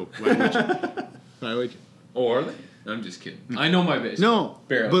losing, so why would you? Why would you? Oh, are they? I'm just kidding. I know my base. No,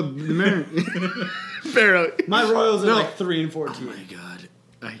 Barely. but the Mariners. Barely. My Royals are No. like 3-14. Oh my god,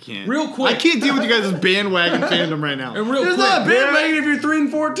 I can't. Real quick. I can't deal with you guys' bandwagon fandom right now. And real There's quick. not a bandwagon if you're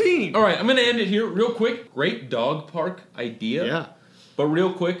 3-14. All right, I'm going to end it here real quick. Great dog park idea. Yeah. But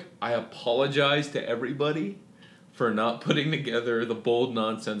real quick, I apologize to everybody for not putting together the Bold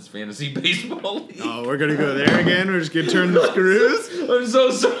Nonsense Fantasy Baseball League. Oh, we're gonna go there again. We're just gonna turn the screws. I'm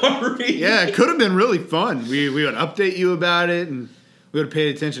so sorry. Yeah, it could have been really fun. We would update you about it, and we would have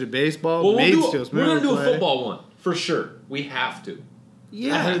paid attention to baseball. Well, Made we're Steel Smith going to do a play. football one. For sure. We have to.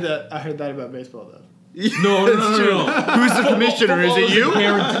 Yeah. I heard that about baseball though. No. Who's the commissioner? Is it Football you? is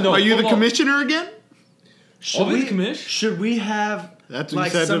guaranteed- no, Are you the football- commissioner again? I'll be the commish. Should we have? That's what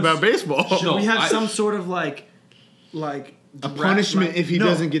like you said some- about baseball. Should No, we have I- some sort of like A punishment if he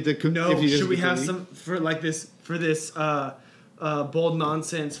doesn't get the. No, if he doesn't should we get the have league? some for this Bold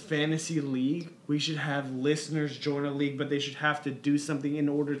Nonsense Fantasy League? We should have listeners join a league, but they should have to do something in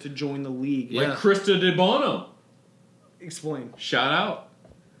order to join the league. Like Krista DeBono. Explain. Shout out.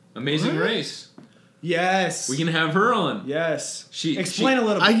 Amazing Race. Yes. We can have her on. Yes. She Explain a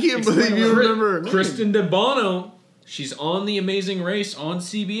little. I bit. can't Explain believe a you little. remember her name. Kristen DeBono. She's on the Amazing Race on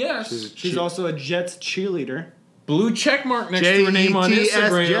CBS. She's also a Jets cheerleader. Blue check mark next to her name on Jets.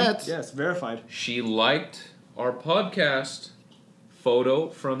 Instagram. Jets. Yes, verified. She liked our podcast photo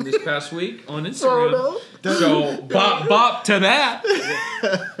from this past week on Instagram. So bop to that.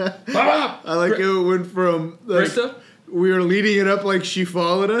 Bop. I like how it went from like, Krista? we were leading it up like she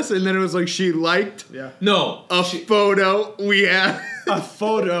followed us, and then it was like she liked No. a photo we had. A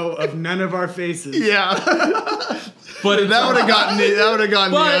photo of none of our faces. Yeah. But that would have gotten me. That would have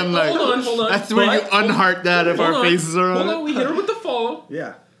gotten But, me unlike. hold on. That's where you unheart that if Hold our on. faces are on Hold it. on, we hit her with the follow.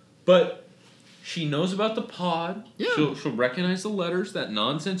 Yeah. But she knows about the pod. Yeah. She'll recognize the letters, that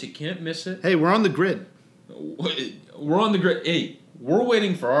nonsense. You can't miss it. Hey, we're on the grid. We're on the grid. Hey, we're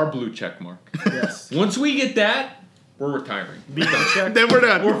waiting for our blue check mark. Yes. Once we get that, we're retiring. Blue check. Then we're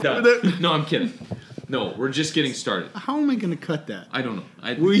done. We're done. No, I'm kidding. No, we're just getting started. How am I going to cut that? I don't know.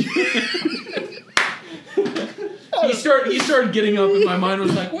 He started getting up, and my mind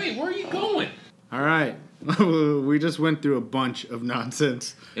was like, "Wait, where are you going?" All right. We just went through a bunch of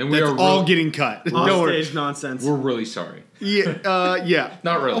nonsense. And we that's are all getting cut. Don't worry. Offstage nonsense. We're really sorry. Yeah, yeah.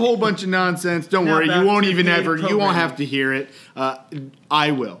 Not really. A whole bunch of nonsense. Don't Now worry. back You won't to even the ever. You won't program. have to hear it.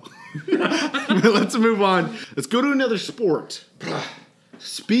 I will. Let's move on. Let's go to another sport.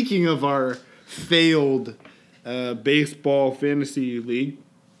 Speaking of our failed baseball fantasy league.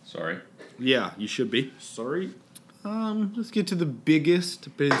 Sorry. Yeah, you should be. Sorry. Let's get to the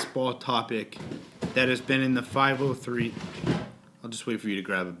biggest baseball topic that has been in the 503. I'll just wait for you to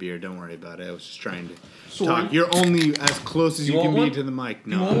grab a beer. Don't worry about it. I was just trying to talk. You're only as close as you can want be one? to the mic.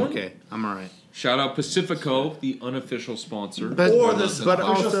 You No, want I'm one? okay. I'm all right. Shout out Pacifico, the unofficial sponsor. But- Or the but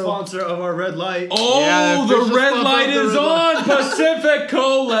official also- sponsor of our red light. Oh, Yeah, the official red sponsor light of the is red light. on!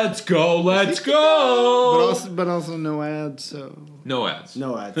 Pacifico, let's go, let's go! But also no ads, so No ads.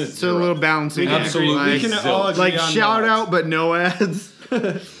 No ads. so a little balancing. act. Absolutely. Like, We can all agree like on shout no ads. out, but no ads.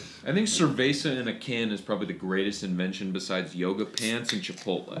 I think cerveza in a can is probably the greatest invention besides yoga pants and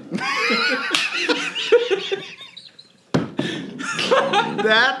Chipotle.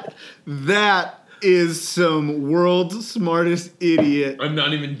 That is some world's smartest idiot I'm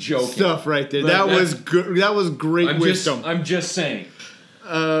not even joking. stuff right there. That- That was great I'm wisdom. I'm just saying.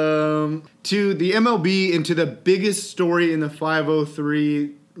 To the MLB and to the biggest story in the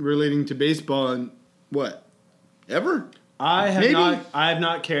 503 relating to baseball and what? Ever? I have Maybe.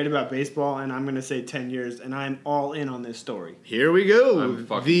 not cared about baseball, and I'm going to say 10 years, and I'm all in on this story. Here we go. I'm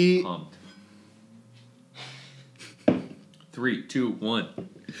fucking pumped. 3, 2, 1.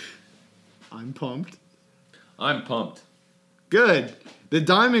 I'm pumped. I'm pumped. Good. The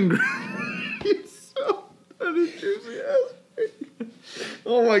Diamond Group. He's so enthusiastic.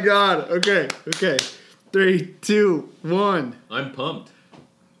 Oh my God. Okay. 3, 2, 1. I'm pumped.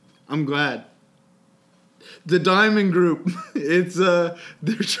 I'm glad. The Diamond Group. It's they're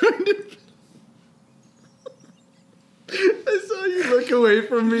trying to. I saw you look away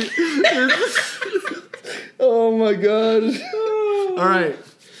from me. Oh my God. All right.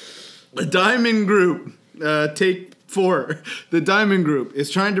 The Diamond Group. Take 4. The Diamond Group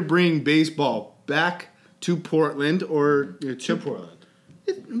is trying to bring baseball back to Portland or To Portland.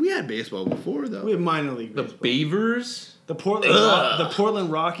 We had baseball before though. We have minor league The baseball. Beavers? The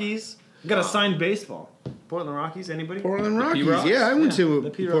Portland Rockies got a signed baseball. Portland Rockies, anybody? Portland Rockies. P-Rocks? Yeah, I went Yeah, to the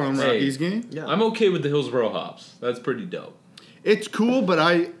a P-Rocks. Portland Hey. Rockies game. Yeah. I'm okay with the Hillsboro Hops. That's pretty dope. It's cool, but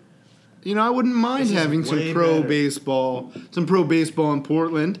I wouldn't mind This is having some way pro better. baseball in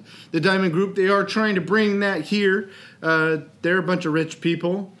Portland. The Diamond Group, they are trying to bring that here. They're a bunch of rich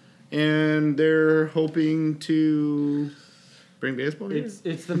people, and they're hoping to bring baseball here.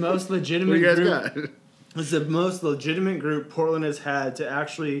 It's the most What do legitimate you guys group. got? It's the most legitimate group Portland has had to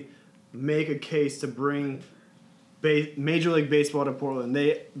actually make a case to bring Major League Baseball to Portland.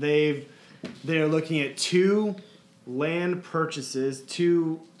 They're looking at 2 land purchases,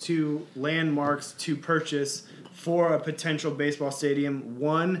 two landmarks to purchase for a potential baseball stadium.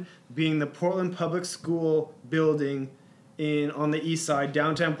 One being the Portland Public School building on the east side,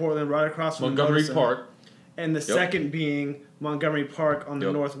 downtown Portland, right across from Montgomery Moda Park. and the second being Montgomery Park on the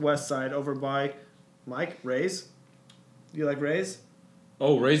Yep. northwest side over by Mike Rays. You like Rays?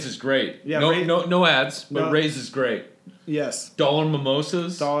 Oh, Rays is great. Yeah, no ads, but No. Rays is great. Yes. Dollar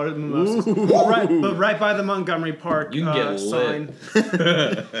mimosas. Dollar mimosas. but right by the Montgomery Park You can get sign.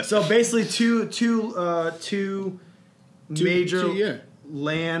 So basically, two major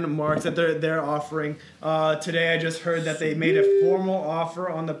landmarks that they're offering. Today, I just heard that they made a formal offer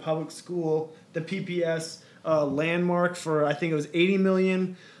on the public school, the PPS landmark for I think it was $80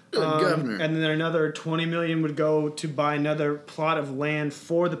 million. Governor. And then another $20 million would go to buy another plot of land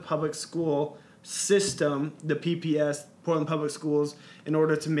for the public school system, the PPS, Portland Public Schools, in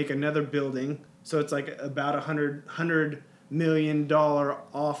order to make another building. So it's like about $100 million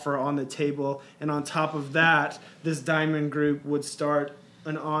offer on the table. And on top of that, this Diamond Group would start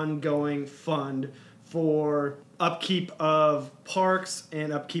an ongoing fund for upkeep of parks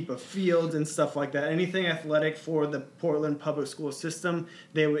and upkeep of fields and stuff like that. Anything athletic for the Portland public school system,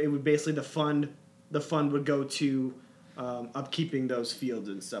 it would basically the fund would go to upkeeping those fields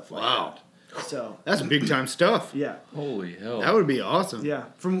and stuff like that. So that's big time stuff. Yeah. Holy hell. That would be awesome. Yeah.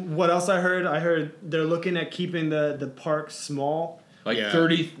 From what else I heard they're looking at keeping the park small. Like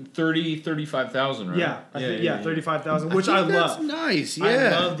 35,000, right? Yeah, I think 35,000, which I think that's love. nice, I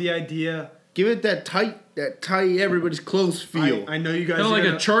yeah. love the idea Give it that tight, everybody's close feel. I know you guys Kind of are like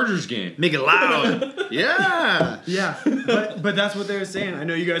gonna, a Chargers game. Make it loud. Yeah. Yeah, but that's what they were saying. I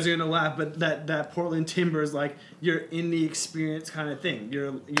know you guys are gonna laugh, but that Portland Timbers, like, you're in the experience kind of thing.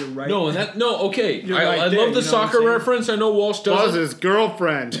 You're right. Okay. You're I right there, love the you know what I'm soccer saying? reference. I know Walsh does. Was his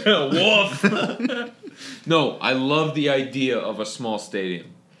girlfriend. Woof. No, I love the idea of a small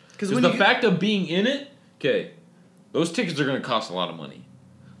stadium. Because the fact of being in it, okay, those tickets are going to cost a lot of money.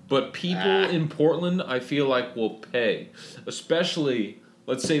 But people in Portland, I feel like, will pay. Especially,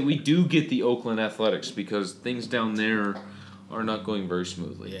 let's say we do get the Oakland Athletics, because things down there are not going very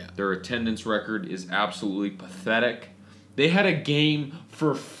smoothly. Yeah. Their attendance record is absolutely pathetic. They had a game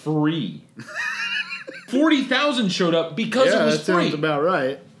for free. 40,000 showed up because it was that free. sounds about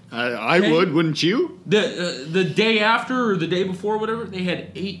right. I would, wouldn't you? The day after or the day before, whatever, they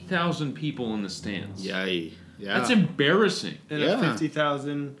had 8,000 people in the stands. Yay. Yeah. That's embarrassing. In a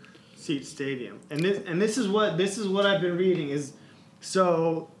 50,000 seat stadium, and this is what I've been reading is,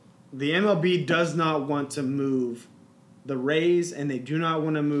 so the MLB does not want to move the Rays, and they do not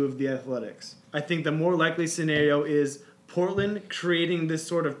want to move the Athletics. I think the more likely scenario is Portland creating this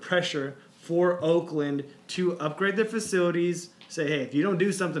sort of pressure for Oakland to upgrade their facilities. Say, hey, if you don't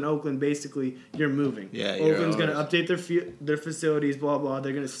do something, Oakland, basically, you're moving. Yeah, Oakland's going to update their facilities, blah, blah.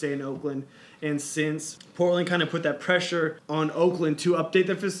 They're going to stay in Oakland. And since Portland kind of put that pressure on Oakland to update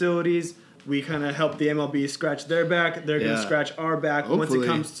their facilities, we kind of help the MLB scratch their back. They're going to scratch our back once it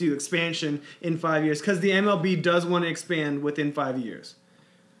comes to expansion in 5 years. Because the MLB does want to expand within 5 years.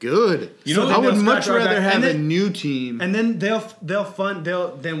 Good. I would much rather have a new team. And then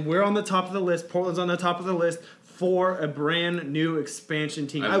then we're on the top of the list. Portland's on the top of the list for a brand new expansion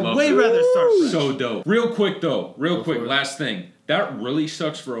team. I'd way rather start fresh. So dope. Real quick, last thing. That really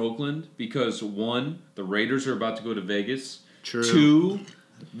sucks for Oakland because, one, the Raiders are about to go to Vegas. True. Two,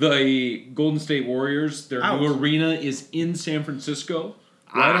 the Golden State Warriors, their new arena is in San Francisco,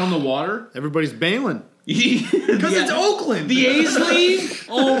 right on the water. Everybody's bailing. Because it's Oakland. The A's leave?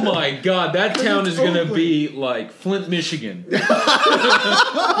 Oh my God, that town is going to be like Flint, Michigan.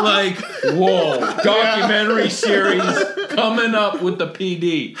 Like, whoa, documentary series coming up with the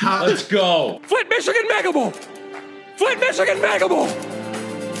PD. Let's go. Flint, Michigan, Megaball! Flint, Michigan, Megaball!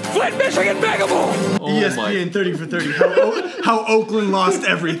 Flint, Michigan, Megaball! ESPN 30 for 30. How Oakland lost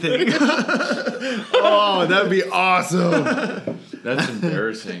everything. Oh, that'd be awesome. That's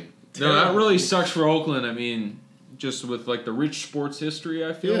embarrassing. No, that really sucks for Oakland. I mean, just with like the rich sports history,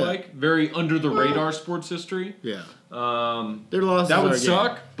 I feel like very under the radar sports history. Yeah. Their losses that would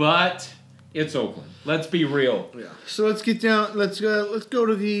suck, but it's Oakland. Let's be real. Yeah. So let's get down. Let's go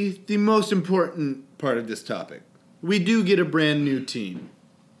to the most important part of this topic. We do get a brand new team.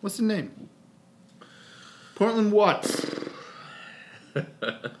 What's the name? Portland what? We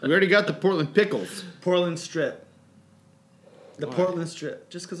already got the Portland Pickles. Portland Strip. The Portland Strip.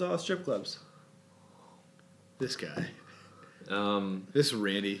 Just because all strip clubs. This guy. This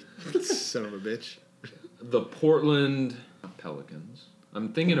Randy. Son of a bitch. The Portland Pelicans.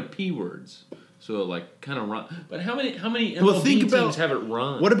 I'm thinking of P words. So it like kind of run. But how many MLB teams have it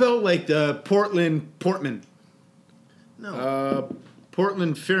run? What about like the Portman? No.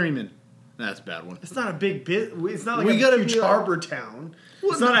 Portland Ferryman. That's a bad one. It's not a big bit. It's not like we a huge harbor town.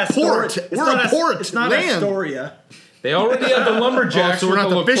 It's not a port. We're a port. It's not Astoria. They already had the Lumberjacks. So we're not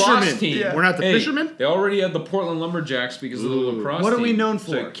the fishermen. Team. Yeah. We're not the fishermen? They already had the Portland Lumberjacks because of the lacrosse team. What are we known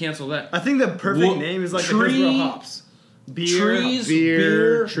for? So cancel that. I think the perfect name is like the Hillsborough Hops. Beer, trees.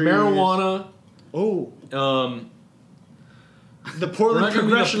 Marijuana. Oh. The We're Portland not gonna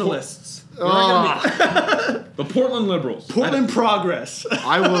be the Progressionalists. The Portland Liberals. Portland Progress.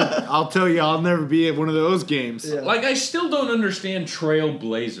 I'll tell you, I'll never be at one of those games. Yeah. Like, I still don't understand Trail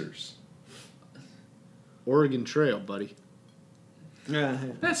Blazers. Oregon Trail, buddy. Yeah.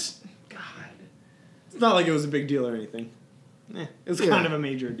 That's... God. It's not like it was a big deal or anything. It was kind of a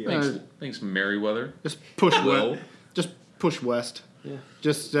major deal. Thanks, Merriweather. Just push west. Just push west. Yeah.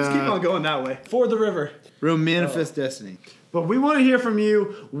 Just keep on going that way. For the river. Real manifest destiny. But we want to hear from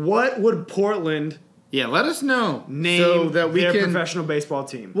you. What would Portland... Yeah, let us know. Name so that we their can, professional baseball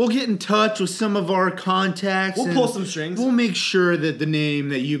team. We'll get in touch with some of our contacts. We'll pull some strings. We'll make sure that the name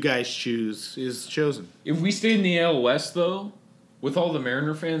that you guys choose is chosen. If we stayed in the AL West, though, with all the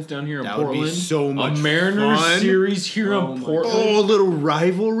Mariner fans down here in that Portland, would be so much a Mariners fun. series here in Portland. Oh, a little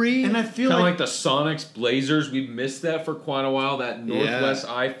rivalry. And I feel kind of like the Sonics Blazers. We've missed that for quite a while. That Northwest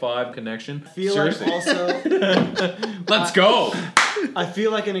I-5 connection. I feel Seriously. like also... Let's go. I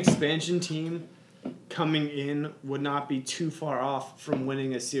feel like an expansion team coming in would not be too far off from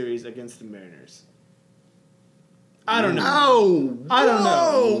winning a series against the Mariners. I don't know. I don't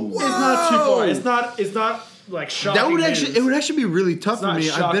know. It's not too far. It's not like shocking. It would actually be really tough It's for not me.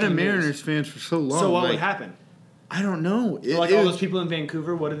 I've been a shocking Mariners news. fan for so long. So what would happen? I don't know. All those people in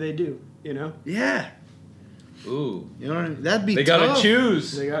Vancouver, what do they do? You know? Yeah. Ooh. You know what I mean? That'd be They tough. gotta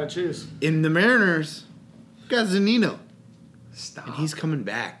choose. They gotta choose. In the Mariners, we got Zunino. Stop. And he's coming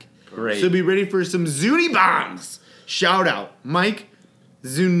back. Great. So be ready for some Zuni bombs. Shout out Mike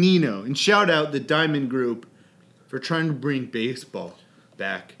Zunino. And shout out the Diamond Group for trying to bring baseball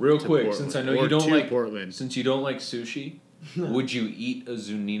back. Real to quick, Portland, since I know or you don't to like Portland. since you don't like sushi, would you eat a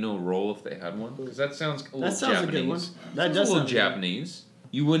Zunino roll if they had one? Because that sounds a little That sounds Japanese. a good one. That Sounds does a little sound good. Japanese.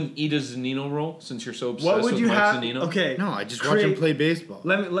 You wouldn't eat a Zunino roll since you're so obsessed What would with you Mike have? Zunino? Okay. No, I just watch him play baseball.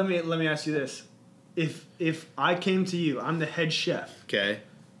 Let me ask you this: If I came to you, I'm the head chef. Okay.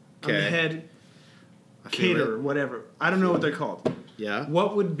 I'm the head I feel caterer, it. whatever. I don't know what they're called. Yeah.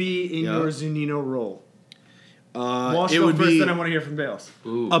 What would be in Yeah. your Zunino roll? Walsh, it go would first, be then I want to hear from Bales.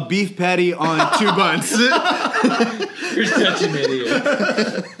 Ooh. a beef patty on 2 buns. You're such an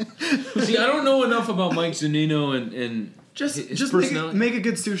idiot. See, I don't know enough about Mike Zunino and his Just personality. make a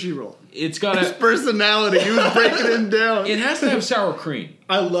good sushi roll. It's got His a. personality. He was breaking him down. It has to have sour cream.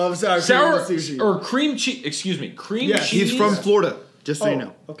 I love sour cream in sushi. Or cream cheese. Excuse me, cream Yeah, cheese. He's from Florida, just so you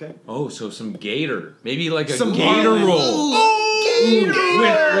know. Okay. Oh, so some gator. Maybe like a Some gator garlic. roll.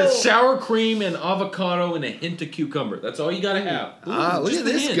 With sour cream and avocado and a hint of cucumber. That's all you gotta have. Look just at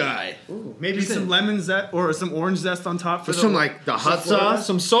a this hint. guy. Maybe Just some lemon zest or some orange zest on top for Some like the hot sauce,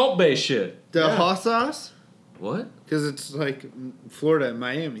 Some salt-based shit. the hot sauce, What? because it's like Florida and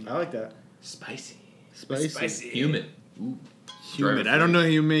Miami. I like that. Spicy. Spicy, Humid. Ooh. humid. I don't know how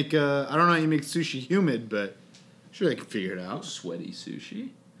you make. I don't know how you make sushi humid, but sure they can figure it out. Sweaty sushi.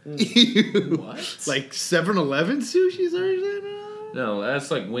 What? Like 7-Eleven sushis or something? No,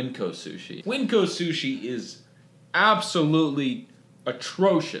 that's like Winco sushi. Winco sushi is absolutely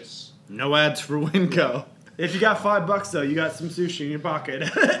atrocious. No ads for Winco. If you got $5 though, you got some sushi in your pocket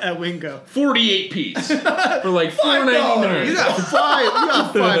at Wingo. 48 piece for like $4.99. You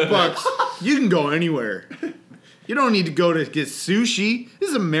got $5. You can go anywhere. You don't need to go to get sushi.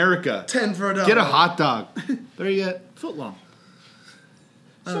 This is America. 10 for $1. Get a hot dog. Better yet, footlong.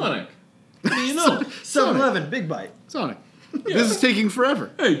 Sonic. What do you know? 7-Eleven, big bite. Sonic. This is taking forever.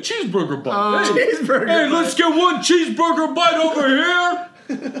 Hey, cheeseburger bite. Cheeseburger Hey, bite. let's get one cheeseburger bite over here.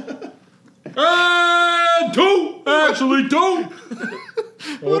 And 2. Actually, 2.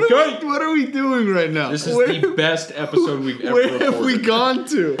 Okay. What are we doing right now? This is the best episode we've ever Where recorded. have we gone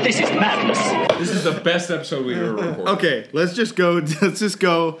to? This is madness. This is the best episode we've ever recorded. Okay, let's just go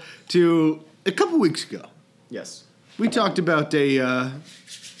to a couple weeks ago. Yes. We talked about a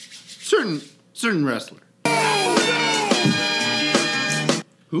certain wrestler.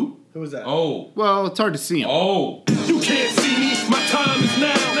 Who? Who was that? Oh. Well, it's hard to see him. Oh. You can't see me, my time is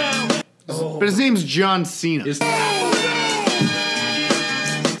now. But his name's John Cena. It's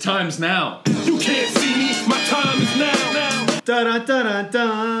times now. You can't see me, my time is now. Da da da da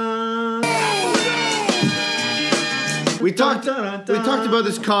da. We talked about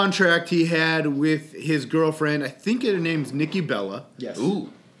this contract he had with his girlfriend. I think her name's Nikki Bella. Yes.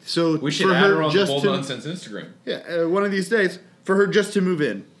 Ooh. So We should for add her her on the just Bold to, Nonsense Instagram. yeah, one of these days for her just to move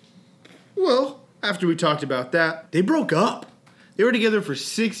in. Well, after we talked about that, they broke up. They were together for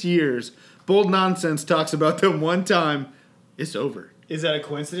 6 years. Bold Nonsense talks about them one time. It's over. Is that a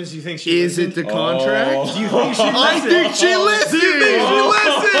coincidence? You think she Is it the contract? Do you think she I listened? think she listened.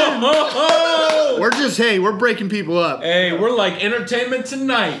 Oh. We're breaking people up. Hey, we're like Entertainment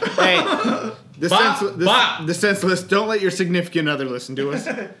Tonight. Hey, Bop, bop. the senseless. Don't let your significant other listen to us.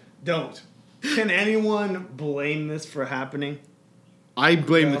 Don't. Can anyone blame this for happening? I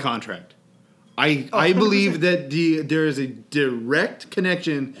blame the contract. I believe that there is a direct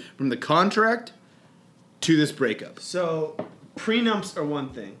connection from the contract to this breakup. So, prenups are one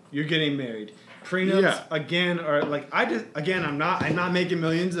thing. You're getting married. Prenups again are like I'm not making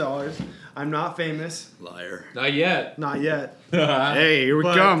millions of dollars. I'm not famous. Liar. Not yet. Not yet. Hey, here we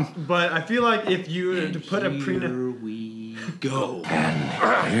come. But I feel like if you were to put a prenup, we go.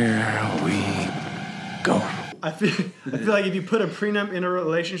 I feel like if you put a prenup in a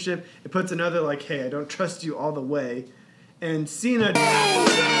relationship, it puts another like, hey, I don't trust you all the way. And Cena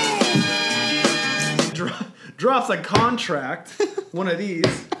drops a contract, one of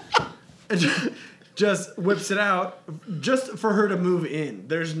these, and just whips it out just for her to move in.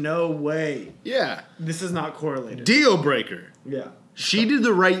 There's no way. Yeah. This is not correlated. Deal breaker. Yeah. She did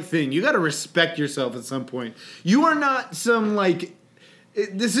the right thing. You got to respect yourself at some point. You are not some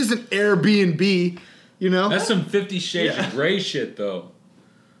this isn't Airbnb, you know? That's some 50 Shades of Grey shit, though.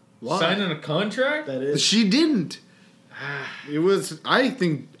 Why? Signing a contract? That is. She didn't. It was. I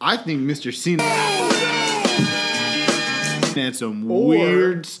think Mr. Cena had some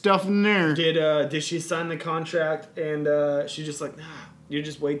weird stuff in there. Did she sign the contract and she's just like, nah, you're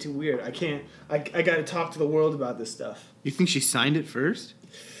just way too weird. I can't. I got to talk to the world about this stuff. You think she signed it first?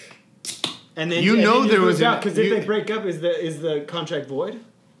 And then there was because if they break up, is the contract void?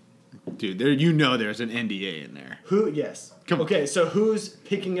 Dude, there's an NDA in there. Who? Yes. Okay, so who's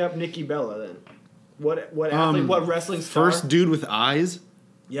picking up Nikki Bella then? What athlete? What wrestling star? First dude with eyes.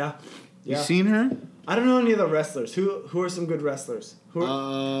 Yeah. You seen her? I don't know any of the wrestlers. Who are some good wrestlers?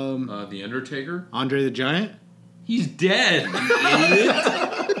 The Undertaker. Andre the Giant. He's dead, you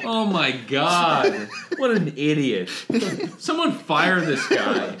idiot. Oh my god. What an idiot. Someone fire this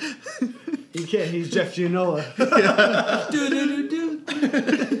guy. He can't. He's Jeff Gianola.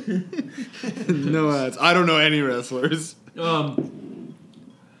 No ads. I don't know any wrestlers.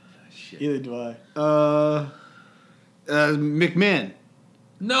 Shit. Either do I. McMahon.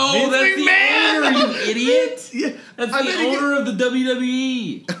 No, Vince that's McMahon! the owner, you idiot. Yeah. That's the owner of the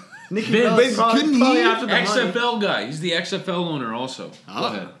WWE. Nikki Vince, probably after the XFL money. guy. He's the XFL owner also. Oh. Go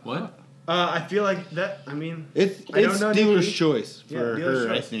ahead. What? I feel like that. I mean, It's dealer's choice for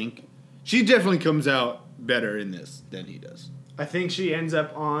her. I think she definitely comes out better in this than he does. I think she ends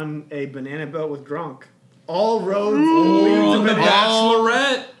up on a banana boat with Gronk. All roads lead to The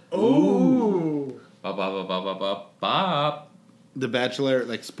Bachelorette. Ooh. Bop, bop, bop, bop, bop, bop. The Bachelor,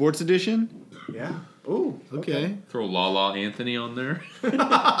 like sports edition. Yeah. Ooh. Okay. Throw Lala Anthony on there.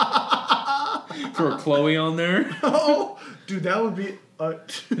 Throw Chloe on there. Oh, dude, that would be. That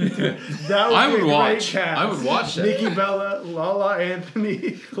would I be would a great watch. cast. I would watch that. Nikki Bella, Lala Anthony,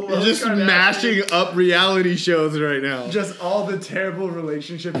 Khloe You're just Kardashian. mashing up reality shows right now. Just all the terrible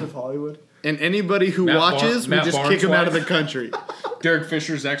relationships with Hollywood. And anybody who watches, we just kick them out of the country. Derek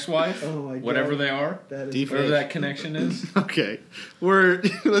Fisher's ex-wife. Oh my god. Whatever they are. That is Whatever that connection is. Okay. We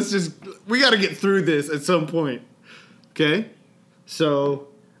got to get through this at some point. Okay? So,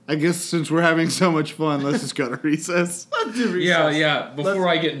 I guess since we're having so much fun, let's just go to recess. Let's do recess. Yeah. Before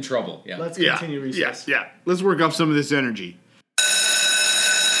I get in trouble. Yeah. Let's continue recess. Yeah. Let's work off some of this energy.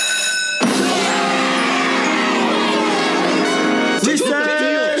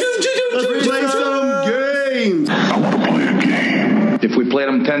 Let's play some games. I want to play a game. If we played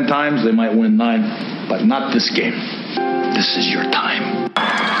them 10 times, they might win 9. But not this game. This is your time.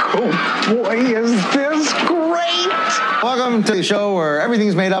 Oh boy, is this great! Welcome to the show where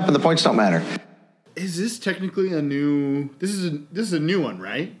everything's made up and the points don't matter. Is this technically a new... This is a new one,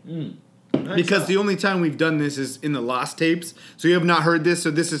 right? Because the only time we've done this is in the Lost Tapes. So you have not heard this. So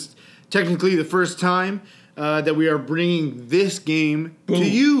this is technically the first time that we are bringing this game to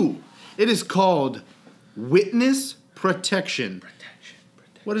you. It is called Witness Protection.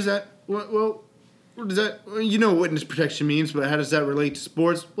 What is that? Well, what does that... You know what witness protection means, but how does that relate to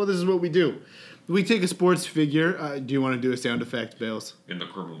sports? Well, this is what we do. We take a sports figure. Do you want to do a sound effect, Bales? In the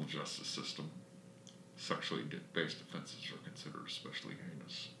criminal justice system, sexually based offenses are considered especially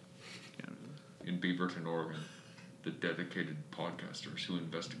heinous. In Beaverton, Oregon, the dedicated podcasters who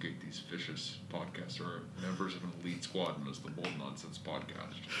investigate these vicious podcasts are members of an elite squad known as the Bold Nonsense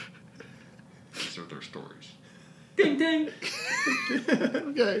Podcast. These are their stories. Ding, ding.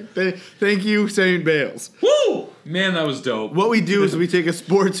 Okay. Thank you, St. Bales. Woo! Man, that was dope. What we do is we take a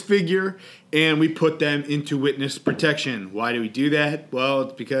sports figure and we put them into witness protection. Why do we do that? Well,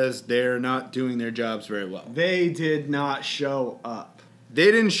 it's because they're not doing their jobs very well. They did not show up. They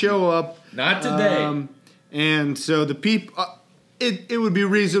didn't show up. Not today. And so the people... It would be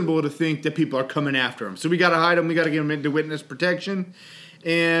reasonable to think that people are coming after them. So we got to hide them. We got to get them into witness protection.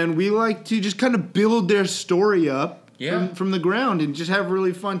 And we like to just kind of build their story up from the ground and just have a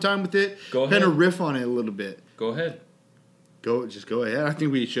really fun time with it. Go ahead. Kind of riff on it a little bit. Go ahead. Go ahead. I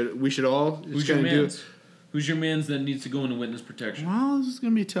think we should all just Who's your mans? Who's your mans that needs to go into witness protection? Well, this is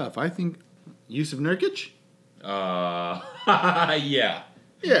going to be tough. I think Yusuf Nurkic? Yeah.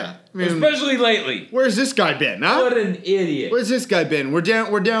 Yeah. I mean, especially lately. Where's this guy been, huh? What an idiot. Where's this guy been? We're down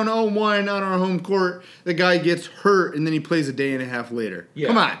 0-1 on our home court. The guy gets hurt, and then he plays a day and a half later. Yeah.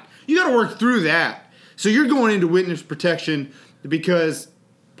 Come on. You got to work through that. So you're going into witness protection because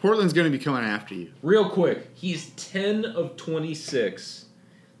Portland's going to be coming after you. Real quick. He's 10 of 26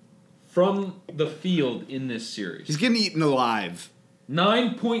 from the field in this series. He's getting eaten alive.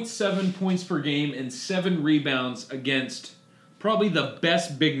 9.7 points per game and 7 rebounds against... probably the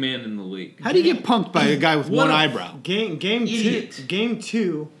best big man in the league. How do you get punked by a guy with one eyebrow? Game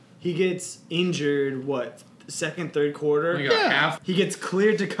 2, he gets injured, second, third quarter? Half. He gets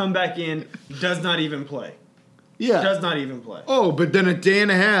cleared to come back in, does not even play. Yeah. Does not even play. Oh, but then a day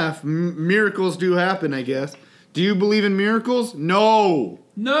and a half, miracles do happen, I guess. Do you believe in miracles? No.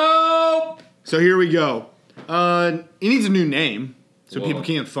 Nope. So here we go. He needs a new name so Whoa. people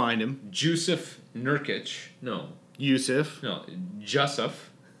can't find him. Jusuf Nurkic. No. Yusuf. No. Jusuf.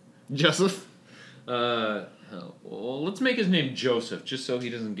 Joseph. Well, let's make his name Joseph, just so he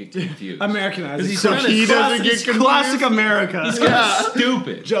doesn't get confused. Americanized. He's So he doesn't get confused. Classic America. He's kind of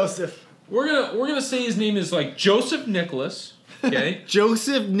stupid. Joseph. We're gonna say his name is like Joseph Nicholas. Okay.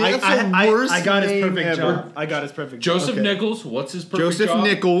 Joseph Nichols. I got his perfect job. I got his perfect job. Joseph Nichols. What's his perfect Joseph job?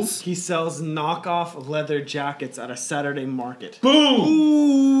 Nichols. He sells knockoff leather jackets at a Saturday market. Boom.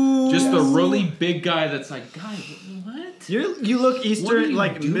 Ooh. Just the really big guy that's like, guy, what? You look Eastern, What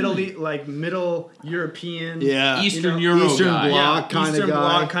are you doing? Middle European. Yeah. Eastern Euro Eastern guy. Bloc kind of Eastern guy.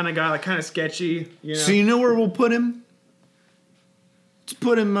 Bloc kind of guy, like kind of sketchy. You know? So you know where we'll put him? Let's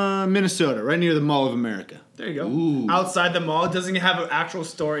put him Minnesota, right near the Mall of America. There you go. Ooh. Outside the mall. Doesn't he have an actual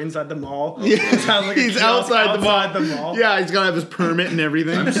store inside the mall? Yeah. It sounds like a He's kiosk outside the mall. Yeah, he's gotta have his permit and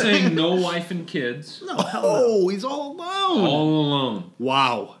everything. I'm saying no wife and kids. No, hell Oh, he's all alone. All alone.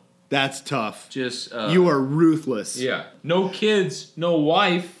 Wow, that's tough. Just You are ruthless. yeah. No kids, no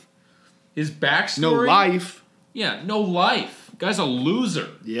wife. His backstory. No life. Yeah, no life. Guy's a loser.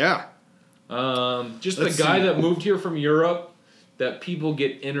 Yeah. Just Let's the guy see. that moved here from Europe that people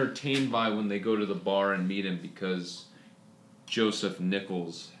get entertained by when they go to the bar and meet him because Joseph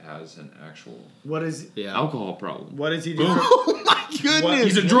Nichols has an actual What is alcohol problem. What does he do? Oh my goodness.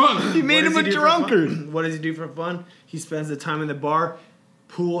 He's a drunk. He made him a drunkard. What does he do for fun? He spends the time in the bar.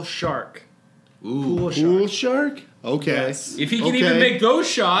 Pool shark. Ooh. Pool shark? Okay. Yes. If he can even make those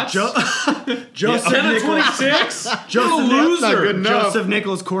shots, Joseph 10 of Nichols. 26, Joseph you're a loser. not good enough. Joseph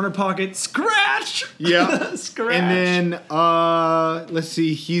Nichols corner pocket scratch. Yeah. Scratch. And then let's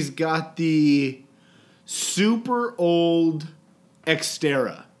see, he's got the super old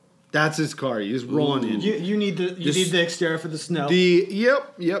Xterra. That's his car. He's rolling in. You need the Xterra for the snow.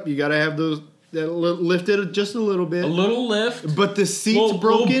 Yep. You gotta have those that lifted just a little bit. A little lift. But the seat's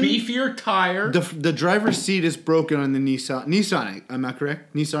broken. Little beefier tire. The driver's seat is broken on the Nissan. Am I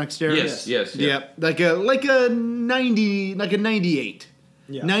correct? Nissan Xterra. Yes. Yep. Like a 98.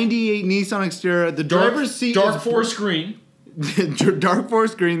 Yeah. 98 Nissan Xterra. The driver's seat dark is forest green. Dark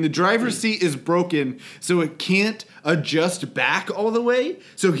forest green. The driver's seat is broken, so it can't adjust back all the way.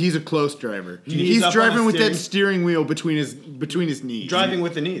 So he's a close driver. He's driving with that steering wheel between his knees. Driving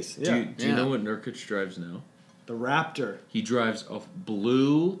with the knees. Yeah. Do you know what Nurkic drives now? The Raptor. He drives a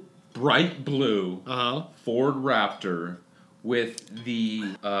bright blue Ford Raptor with the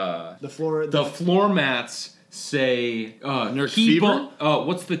floor mats say Nurk keep Fever? on.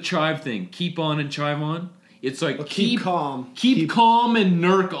 What's the chive thing? Keep on and chive on. It's like keep calm. Keep calm and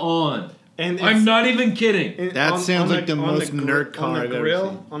Nurk on. And I'm not even kidding. That sounds like the most Nurk car I've ever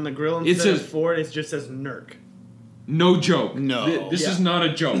seen. On the grill, It instead says of Ford, it just says Nurk. No joke. No. This is not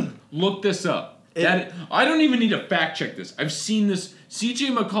a joke. Look this up. I don't even need to fact check this. I've seen this.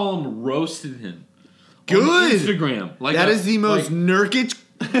 CJ McCollum roasted him. Good. On Instagram. That is the most Nurkic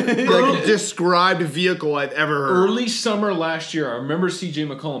described vehicle I've ever heard. Early summer last year, I remember CJ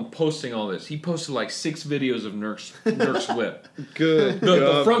McCollum posting all this. He posted like 6 videos of Nurk's whip. Good.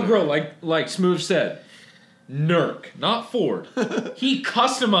 The front grill, like Smooth said, Nurk, not Ford. He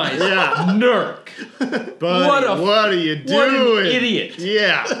customized Nurk. Buddy, what are you doing? What an idiot.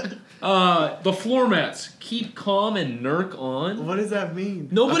 Yeah. The floor mats. Keep calm and Nurk on. What does that mean?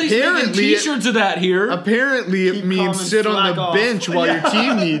 Nobody's making t-shirts of that here. Apparently it means sit on the bench while your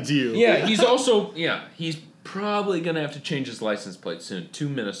team needs you. Yeah, he's probably going to have to change his license plate soon to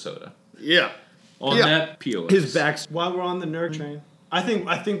Minnesota. Yeah. On that POS. His back's... While we're on the Nurk train, I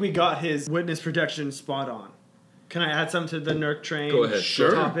think we got his witness protection spot on. Can I add something to the Nurk train Go ahead.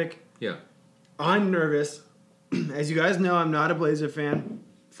 topic? Yeah. I'm nervous. As you guys know, I'm not a Blazer fan.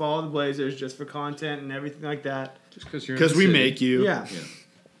 Follow the Blazers just for content and everything like that. Just because you're because we make you. Yeah.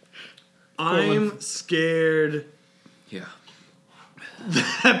 I'm scared. Yeah.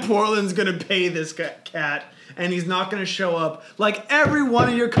 That Portland's gonna pay this cat, and he's not gonna show up like every one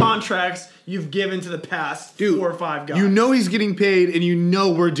of your contracts you've given to the past 4 or 5 guys. You know he's getting paid, and you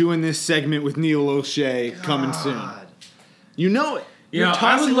know we're doing this segment with Neil O'Shea coming soon. You know it. You're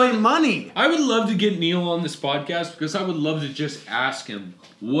tossing away money. I would love to get Neil on this podcast because I would love to just ask him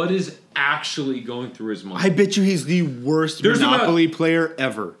what is actually going through his mind. I bet you he's the worst Monopoly player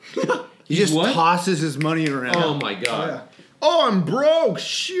ever. He just tosses his money around. Oh my god. Yeah. Oh, I'm broke.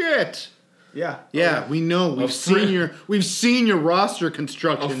 Shit. Yeah. Yeah, we know. We've seen your roster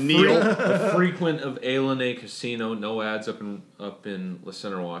construction, Neil. A frequent of A Casino, no ads up in La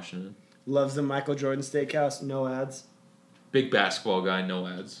Center, Washington. Loves the Michael Jordan Steakhouse, no ads. Big basketball guy, no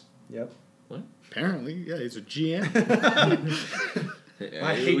ads. Yep. What? Apparently, yeah, he's a GM.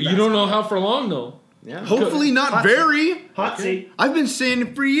 I hate you don't know how for long though. Yeah. Hopefully not Hot very. Seat. Hot seat. I've been saying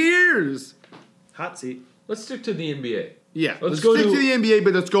it for years. Hot seat. Let's stick to the NBA. Yeah, Let's let's go stick to- to the NBA,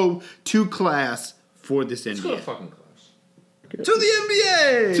 but let's go to class for this Let's go to NBA. fucking class. To the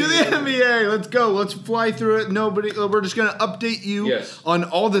NBA! To the NBA! Let's go. Let's fly through it. We're just going to update you on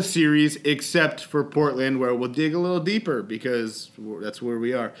all the series except for Portland, where we'll dig a little deeper because that's where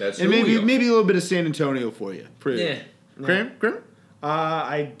we are. That's and who we maybe are. a little bit of San Antonio for you. Yeah. Kramer?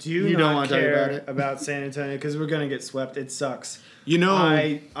 I do You don't not wanna talk care about it? San Antonio because we're gonna get swept. It sucks. You know,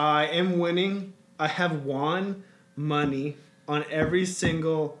 I am winning. I have won money on every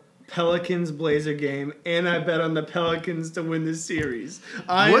single Pelicans Blazer game, and I bet on the Pelicans to win this series.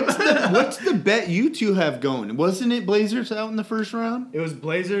 what's the bet you two have going? Wasn't it Blazers out in the first round? It was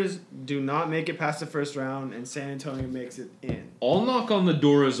Blazers do not make it past the first round, and San Antonio makes it in. I'll knock on the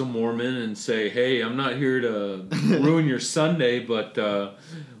door as a Mormon and say, hey, I'm not here to ruin your Sunday, but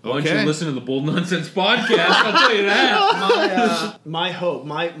why don't you listen to the Bold Nonsense podcast? I'll tell you that. My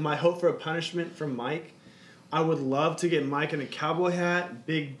hope for a punishment from Mike, I would love to get Mike in a cowboy hat,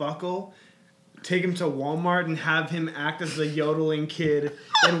 big buckle, take him to Walmart and have him act as the yodeling kid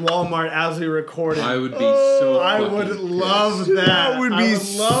in Walmart as we record it. I would be so I fucking would pissed. love that. That would be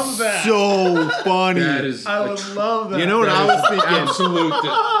love that. so funny. That is I would love that. You know what I was thinking? absolute.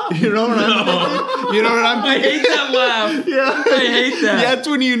 You know what I'm thinking? You know what I'm I thinking? hate that laugh. Yeah. I hate that. That's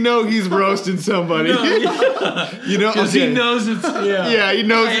when you know he's roasting somebody. No, yeah. You know, Because he knows it's Yeah, he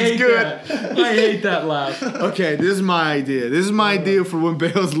knows I it's hate good. that. I hate that laugh. Okay, this is my idea. This is my idea for when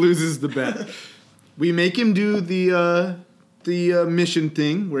Bales loses the bet. We make him do the mission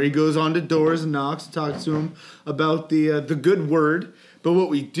thing where he goes on to doors and knocks and talks to him about the good word. But what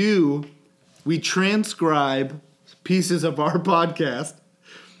we do, we transcribe pieces of our podcast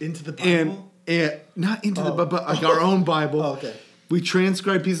into the Bible? and not into the Bible, like our own Bible. Oh, okay. We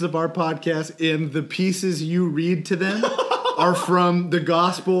transcribe pieces of our podcast, and the pieces you read to them are from the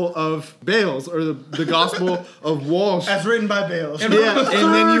Gospel of Bales or the Gospel of Walsh. As written by Bales. And Yeah, from the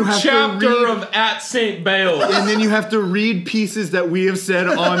and then you have to chapter read- of At St. Bales. And then you have to read pieces that we have said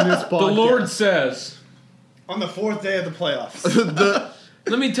on this podcast. The Lord says, On the fourth day of the playoffs.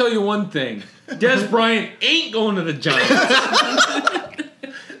 let me tell you one thing. Des Bryant ain't going to the Giants.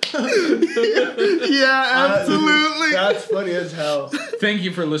 Yeah, absolutely. That's funny as hell. Thank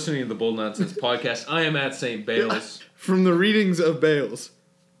you for listening to the Bold Nonsense podcast. I am at St. Bales. From the readings of Bales,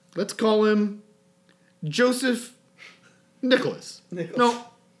 let's call him Joseph Nicholas. No,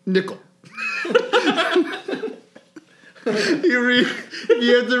 Nickel. You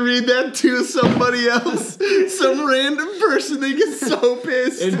have to read that to somebody else, some random person. They get so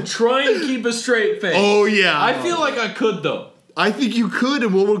pissed. And try and keep a straight face. Oh yeah, I feel like I could though. I think you could,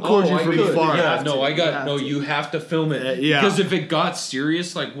 and we'll record you I from could. afar. Yeah, no, you have to film it. Yeah. Because if it got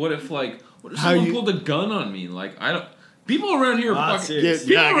serious, like what if someone pulled a gun on me? Like I don't. People around here are fucking. serious.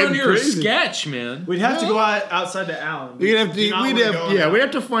 People Yeah, around getting here are crazy. sketch, man. We'd have to go outside to Allen. We'd have Do not to, wanna go around. we'd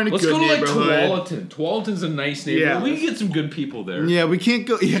have to find a Let's good go to like neighborhood. Tualatin. Tualatin's a nice neighborhood. Yeah. We can get some good people there. Yeah, we can't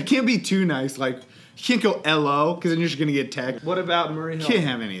go. Yeah, it can't be too nice. Like you can't go LO because then you're just gonna get tagged. What about Murray Hill? Can't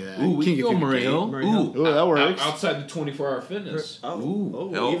have any of that. Ooh, we can't can go through the Murray gate. Hill. Murray Hill. Ooh, that works. Outside the 24-hour fitness.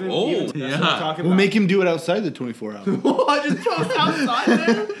 Oh, even yeah. that's what I'm talking We'll about. make him do it outside the 24 hours. What? Just post outside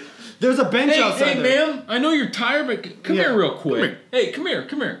there? There's a bench outside Hey, there. ma'am, I know you're tired, but come Yeah, here real come quick. here. Hey, come here.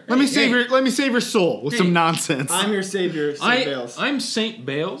 Let me Hey, save your soul with some nonsense. I'm your savior, St. Bales. I'm Saint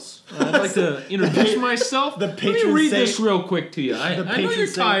Bales. I'd like to introduce myself. the Let me patron read saint- this real quick to you. I know patron you're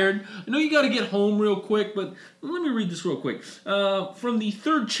saint. tired. I know you got to get home real quick, but let me read this real quick. From the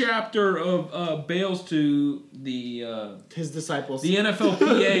third chapter of Bales to the His disciples. the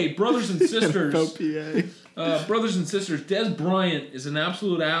NFLPA, brothers and sisters. NFLPA. Brothers and sisters, Des Bryant is an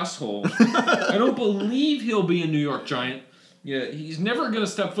absolute asshole. I don't believe he'll be a New York Giant. Yeah, he's never going to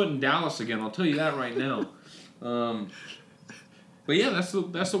step foot in Dallas again. I'll tell you that right now. But yeah, that's the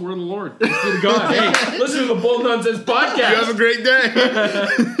word of the Lord. Thanks be to God. Hey, listen to the Bold Nonsense podcast. You have a great day.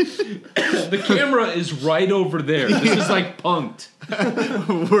 The camera is right over there. This is like punked.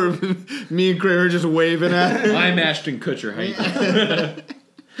 Where me and Kramer are just waving at it. I'm Ashton Kutcher. How you doing?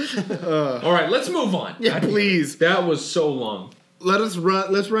 All right, let's move on. Yeah, please. That was so long. Let's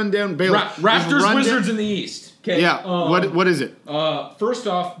run down Bales. Raptors, Wizards in the East. Okay. Yeah. What is it? First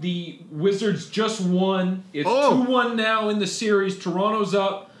off, the Wizards just won. It's 2-1 now in the series. Toronto's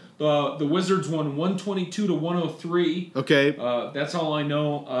up. The Wizards won 122-103. Okay. That's all I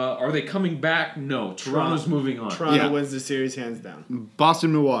know. Are they coming back? No. Toronto's moving on. Toronto wins the series hands down.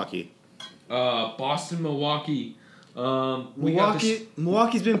 Boston, Milwaukee. Boston, Milwaukee.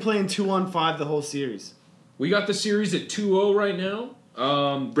 Milwaukee's been playing 2-on-5 the whole series. We got the series at 2-0 right now.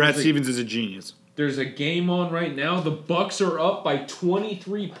 Brad Stevens is a genius. There's a game on right now. The Bucks are up by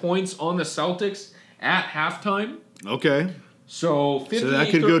 23 points on the Celtics at halftime. Okay. So that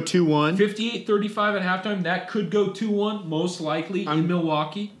could go 2-1. 58-35 at halftime. That could go 2-1, most likely in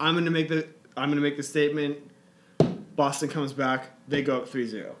Milwaukee. I'm gonna make the statement. Boston comes back. They go up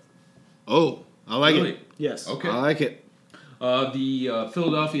 3-0. Oh, I like Really? it. Yes. Okay. I like it. The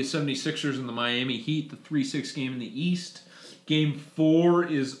Philadelphia 76ers and the Miami Heat, the 3-6 game in the East. Game 4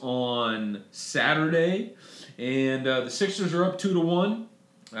 is on Saturday, and the Sixers are up 2-1.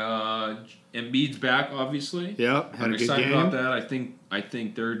 Embiid's back, obviously. Yep, had I'm a good excited game. about that. I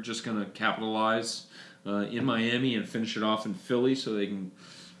think they're just going to capitalize in Miami and finish it off in Philly, so they can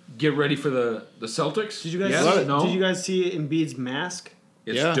get ready for the Celtics. Did you guys Did you guys see Embiid's mask?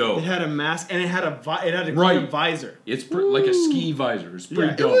 It's dope. It had a mask and it had a visor. It's like a ski visor. It's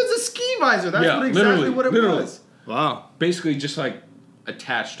pretty dope. It was a ski visor. That's exactly what it was. Wow. Basically, just like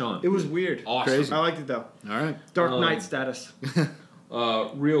attached on. It was weird. Awesome. Crazy. I liked it though. All right. Dark Knight status.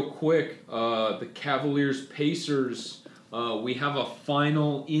 Real quick, the Cavaliers-Pacers. We have a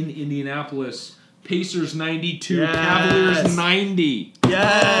final in Indianapolis. Pacers 92, Yes. Cavaliers 90.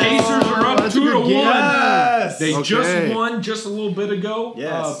 Yes. Pacers are up That's a 2-1. good game. Yes. They Okay. just won just a little bit ago.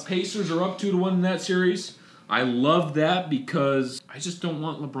 Yes. Pacers are up 2-1 in that series. I love that because I just don't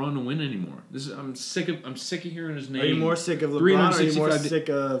want LeBron to win anymore. I'm sick of hearing his name. Are you more sick of LeBron or are you more 365 sick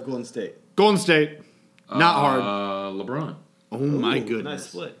of Golden State? Golden State. Not hard. LeBron. Oh my Ooh, goodness. nice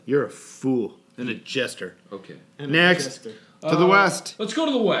split. You're a fool and a jester. Okay. And Next. Manchester. To the West. Let's go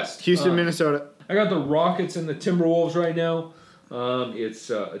to the West. Houston, Minnesota. I got the Rockets and the Timberwolves right now. It's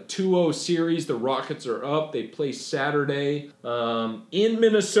a 2-0 series. The Rockets are up. They play Saturday in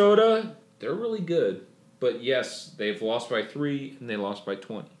Minnesota. They're really good. But yes, they've lost by 3 and they lost by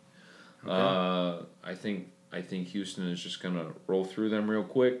 20. Okay. I think Houston is just going to roll through them real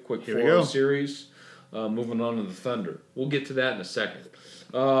quick. Quick 4-0 series. Moving on to the Thunder. We'll get to that in a second.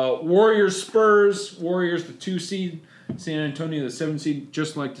 Warriors, Spurs. Warriors, the 2 seed. San Antonio, the 7 seed.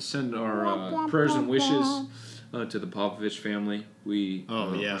 Just like to send our prayers and wishes to the Popovich family. We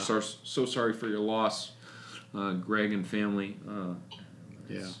are so sorry for your loss, Greg and family.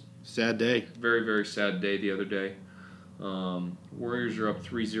 Sad day. Very, very sad day the other day. Warriors are up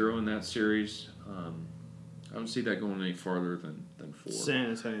 3-0 in that series. I don't see that going any farther than 4. San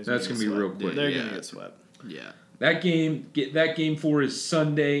Antonio's That's going to be real quick. They're going to get swept. Yeah. That game 4 is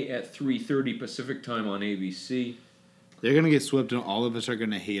Sunday at 3:30 Pacific time on ABC. They're going to get swept, and all of us are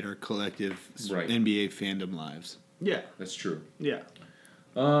going to hate our collective NBA fandom lives. Yeah. That's true. Yeah.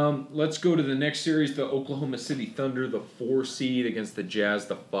 Let's go to the next series, the Oklahoma City Thunder, the 4 seed against the Jazz,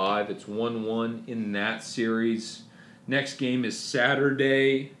 the 5. It's 1-1 in that series. Next game is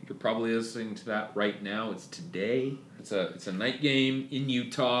Saturday. You're probably listening to that right now. It's today. It's a night game in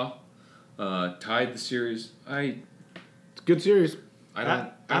Utah. Tied the series. It's a good series.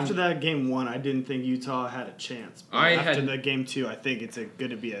 After that game 1, I didn't think Utah had a chance. But after the game 2, I think it's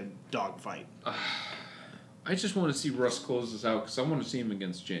going to be a dogfight. I just want to see Russ close this out because I want to see him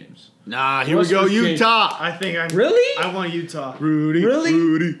against James. Nah, here we go, Utah. I think Really? I want Utah. Rudy. Really?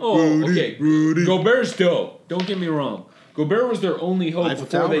 Rudy. Okay. Rudy. Gobert's dope. Don't get me wrong. Gobert was their only hope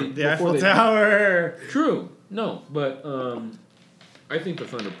The Eiffel Tower. True. No, but I think the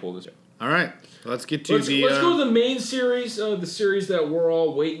Thunder pull this out. All right. Let's get to Let's go to the main series, the series that we're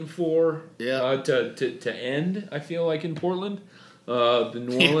all waiting for to end, I feel like, in Portland. The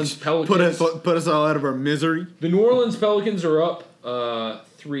New Orleans Pelicans. Put us all out of our misery. The New Orleans Pelicans are up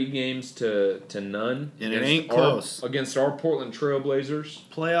 3 games to none. And it ain't close. Against our Portland Trailblazers.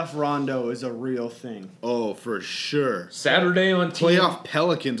 Playoff Rondo is a real thing. Oh, for sure. Saturday on TV. Playoff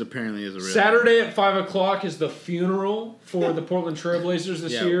Pelicans apparently is a real Saturday at 5 o'clock is the funeral for the Portland Trailblazers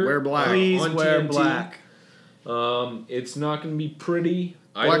this year. Wear black. Please on wear TNT. black. It's not going to be pretty.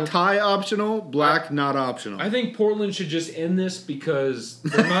 Black tie optional, black not optional. I think Portland should just end this because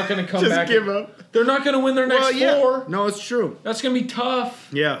they're not going to come Just back. give up. They're not going to win their next 4. No, it's true. That's going to be tough.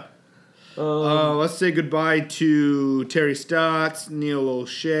 Yeah. Let's say goodbye to Terry Stotts, Neil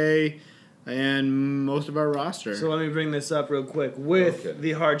O'Shea, and most of our roster. So let me bring this up real quick. With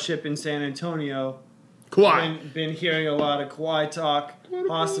the hardship in San Antonio, Kawhi. Been hearing a lot of Kawhi talk,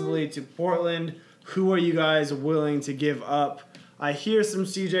 possibly to Portland. Who are you guys willing to give up? I hear some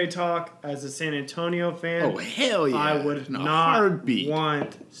CJ talk as a San Antonio fan. Oh, hell yeah. I would In a not heartbeat.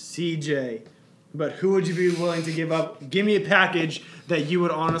 want CJ. But who would you be willing to give up? Give me a package that you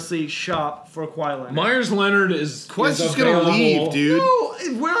would honestly shop for Kawhi Leonard. Myers Leonard is Kawhi's just available. going to leave, dude.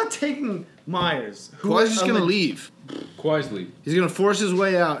 No, we're not taking Myers. Kawhi's just going to leave. Kawhi's leave. He's going to force his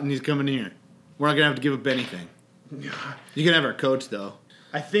way out, and he's coming here. We're not going to have to give up anything. You can have our coach, though.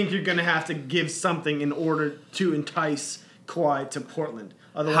 I think you're going to have to give something in order to entice Kawhi to Portland.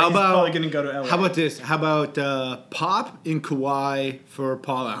 Otherwise, he's probably going to go to LA. How about this? How about Pop and Kawhi for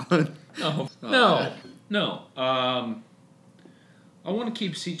Paul Allen? No. I want to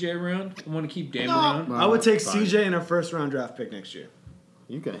keep CJ around. I want to keep Dame around. I would take CJ in a first-round draft pick next year.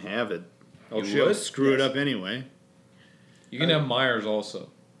 You can have it. Oh, shit. Screw it up anyway. You can have Myers also.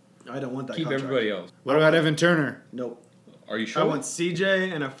 I don't want that Keep contract. everybody else. What about Evan Turner? Nope. Are you sure? I want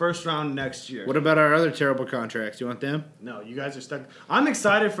CJ and a first-round next year. What about our other terrible contracts? You want them? No, you guys are stuck. I'm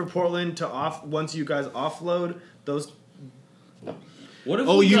excited for Portland to once you guys offload those. What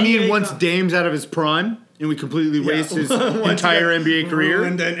if you mean once Dame's out of his prime and we completely waste his entire NBA career?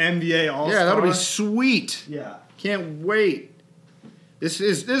 Ruined an NBA All-Star. Yeah, that'll be sweet. Yeah. Can't wait. This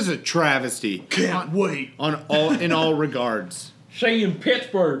is a travesty. Can't wait. In all regards. Say in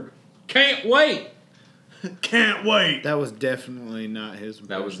Pittsburgh. Can't wait. Can't wait. That was definitely not his.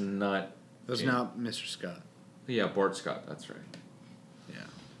 That was not. That was not Mr. Scott. Yeah, Bart Scott. That's right. Yeah.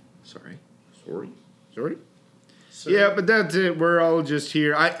 Sorry. Yeah, but that's it. We're all just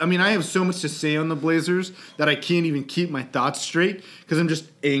here. I mean, I have so much to say on the Blazers that I can't even keep my thoughts straight because I'm just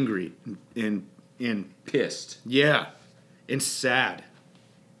angry and pissed. Yeah, and sad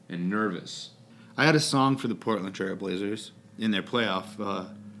and nervous. I had a song for the Portland Trail Blazers in their playoff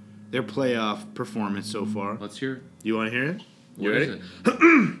performance so far. Let's hear it. You want to hear it? You ready?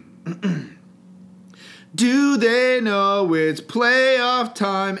 Do they know it's playoff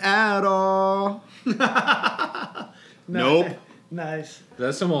time at all? Nope. Nice.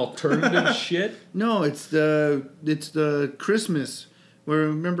 That's some alternative shit. No, it's the Christmas. Where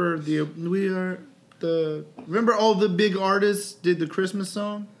remember all the big artists did the Christmas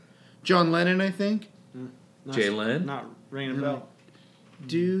song? John Lennon, I think. Jay Len? Not ringing a bell.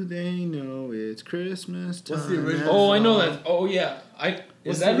 Do they know it's Christmas time? What's the original Oh, song? I know that. Oh, yeah.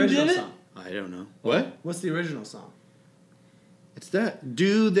 Is that the who did original it? song? I don't know. What? What's the original song? It's that.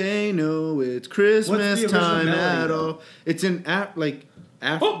 Do they know it's Christmas time at all? It's in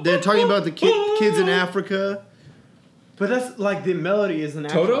they're talking about the kids in Africa. But that's like the melody is an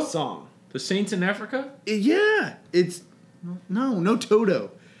actual Toto? song. The Saints in Africa? Yeah, it's no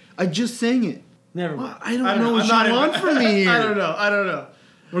Toto. I just sang it. Never mind. I don't know what you want from me here. I don't know.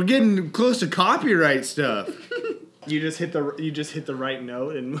 We're getting close to copyright stuff. You just hit the right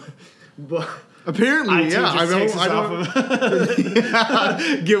note and. Apparently, yeah. I don't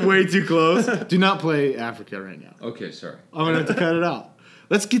get way too close. Do not play Africa right now. Okay, sorry. I'm gonna have to cut it out.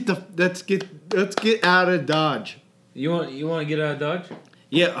 Let's get out of Dodge. You want to get out of Dodge?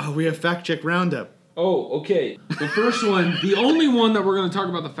 Yeah. Oh, we have fact check roundup. Oh, okay. The first one, the only one that we're going to talk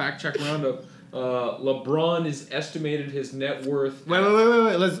about the fact check roundup. LeBron is estimated his net worth. Wait.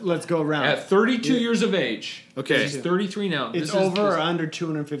 Let's go around. At 32 years of age. Okay. He's 33 now. It's over or under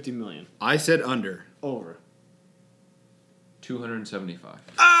 250 million. I said under. Over. 275.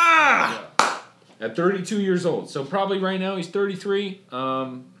 Ah! Yeah. At 32 years old. So probably right now he's 33,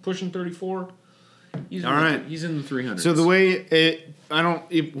 pushing 34. He's in the 300s. So the way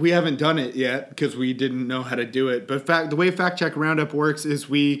we haven't done it yet because we didn't know how to do it. But the way Fact Check Roundup works is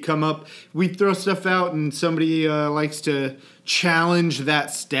we throw stuff out and somebody likes to challenge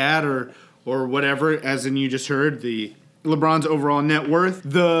that stat or whatever, as in you just heard, the LeBron's overall net worth.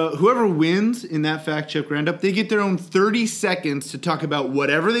 Whoever wins in that Fact Check Roundup, they get their own 30 seconds to talk about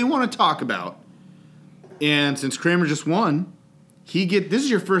whatever they want to talk about. And since Kramer just won, this is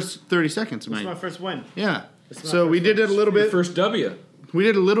your first 30 seconds, mate. This is my first win. Yeah. So we did it a little bit. Your first W. We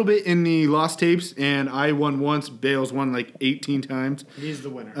did a little bit in the Lost Tapes, and I won once. Bales won like 18 times. He's the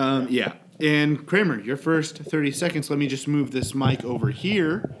winner. Yeah. And Kramer, your first 30 seconds. Let me just move this mic over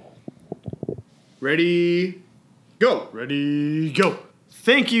here. Ready, go. Ready, go.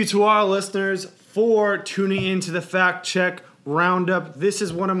 Thank you to our listeners for tuning into the Fact Check Roundup. This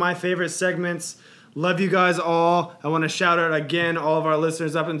is one of my favorite segments. Love you guys all. I want to shout out again all of our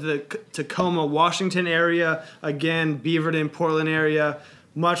listeners up into the Tacoma, Washington area. Again, Beaverton, Portland area.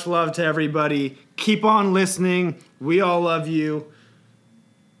 Much love to everybody. Keep on listening. We all love you.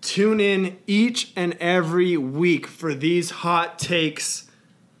 Tune in each and every week for these hot takes.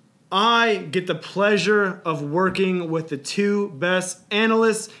 I get the pleasure of working with the two best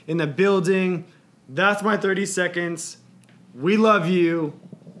analysts in the building. That's my 30 seconds. We love you.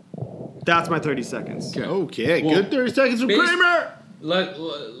 That's my 30 seconds. Okay, well, good 30 seconds from Kramer.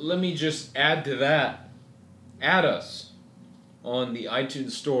 Let me just add to that. Add us. on the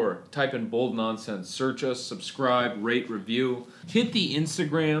iTunes store. Type in Bold Nonsense. Search us, subscribe, rate, review. Hit the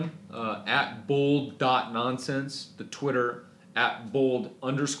Instagram at bold.nonsense, the Twitter at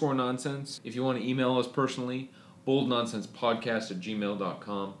bold_nonsense. If you want to email us personally,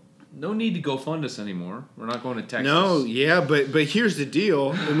 boldnonsensepodcast@gmail.com. No need to go fund us anymore. We're not going to Texas. No, yeah, but here's the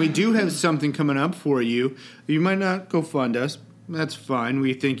deal. And we do have something coming up for you. You might not go fund us. That's fine.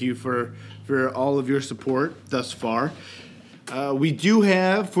 We thank you for all of your support thus far. We do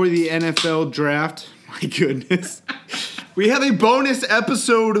have, for the NFL draft, my goodness, we have a bonus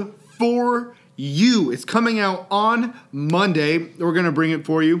episode for you. It's coming out on Monday. We're going to bring it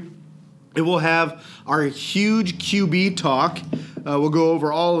for you. It will have our huge QB talk. We'll go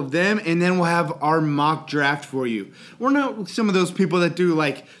over all of them, and then we'll have our mock draft for you. We're not some of those people that do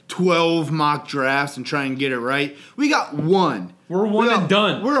like 12 mock drafts and try and get it right. We got one. We're one and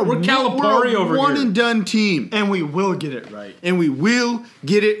done. We're Calipari over here. One and done team. And we will get it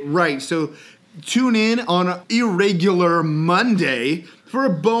right. So tune in on Irregular Monday for a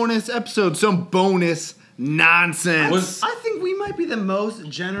bonus episode, some bonus nonsense. I think we might be the most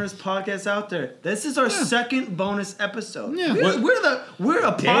generous podcast out there. This is our second bonus episode. Yeah. We're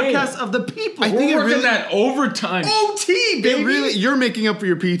a podcast of the people. I think we're working that overtime. OT, baby. You're making up for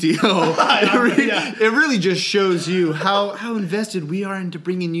your PTO. It really just shows you how invested we are into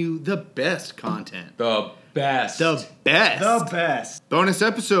bringing you the best content. The best. Bonus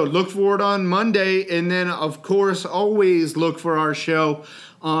episode. Look for it on Monday. And then, of course, always look for our show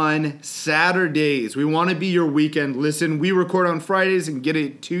on Saturdays. We want to be your weekend listen. We record on Fridays and get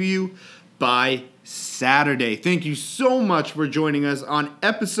it to you by Saturday. Thank you so much for joining us on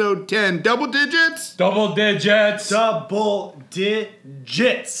episode 10. Double digits.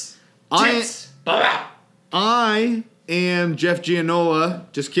 I am Jeff Gianola.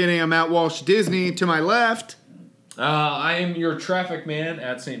 Just kidding. I'm at Walsh Disney. To my left. I am your traffic man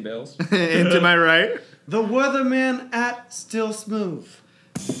at St. Bale's. And to my right. The weatherman at Still Smooth.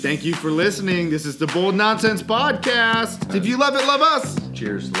 Thank you for listening. This is the Bold Nonsense Podcast. If you love it, love us.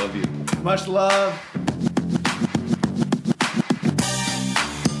 Cheers. Love you. Much love.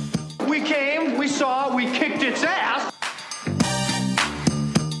 We came, we saw, we kicked its ass.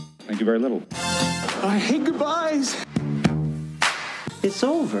 Thank you very little. I hate goodbyes. It's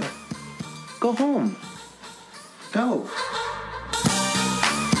over. Go home. Go.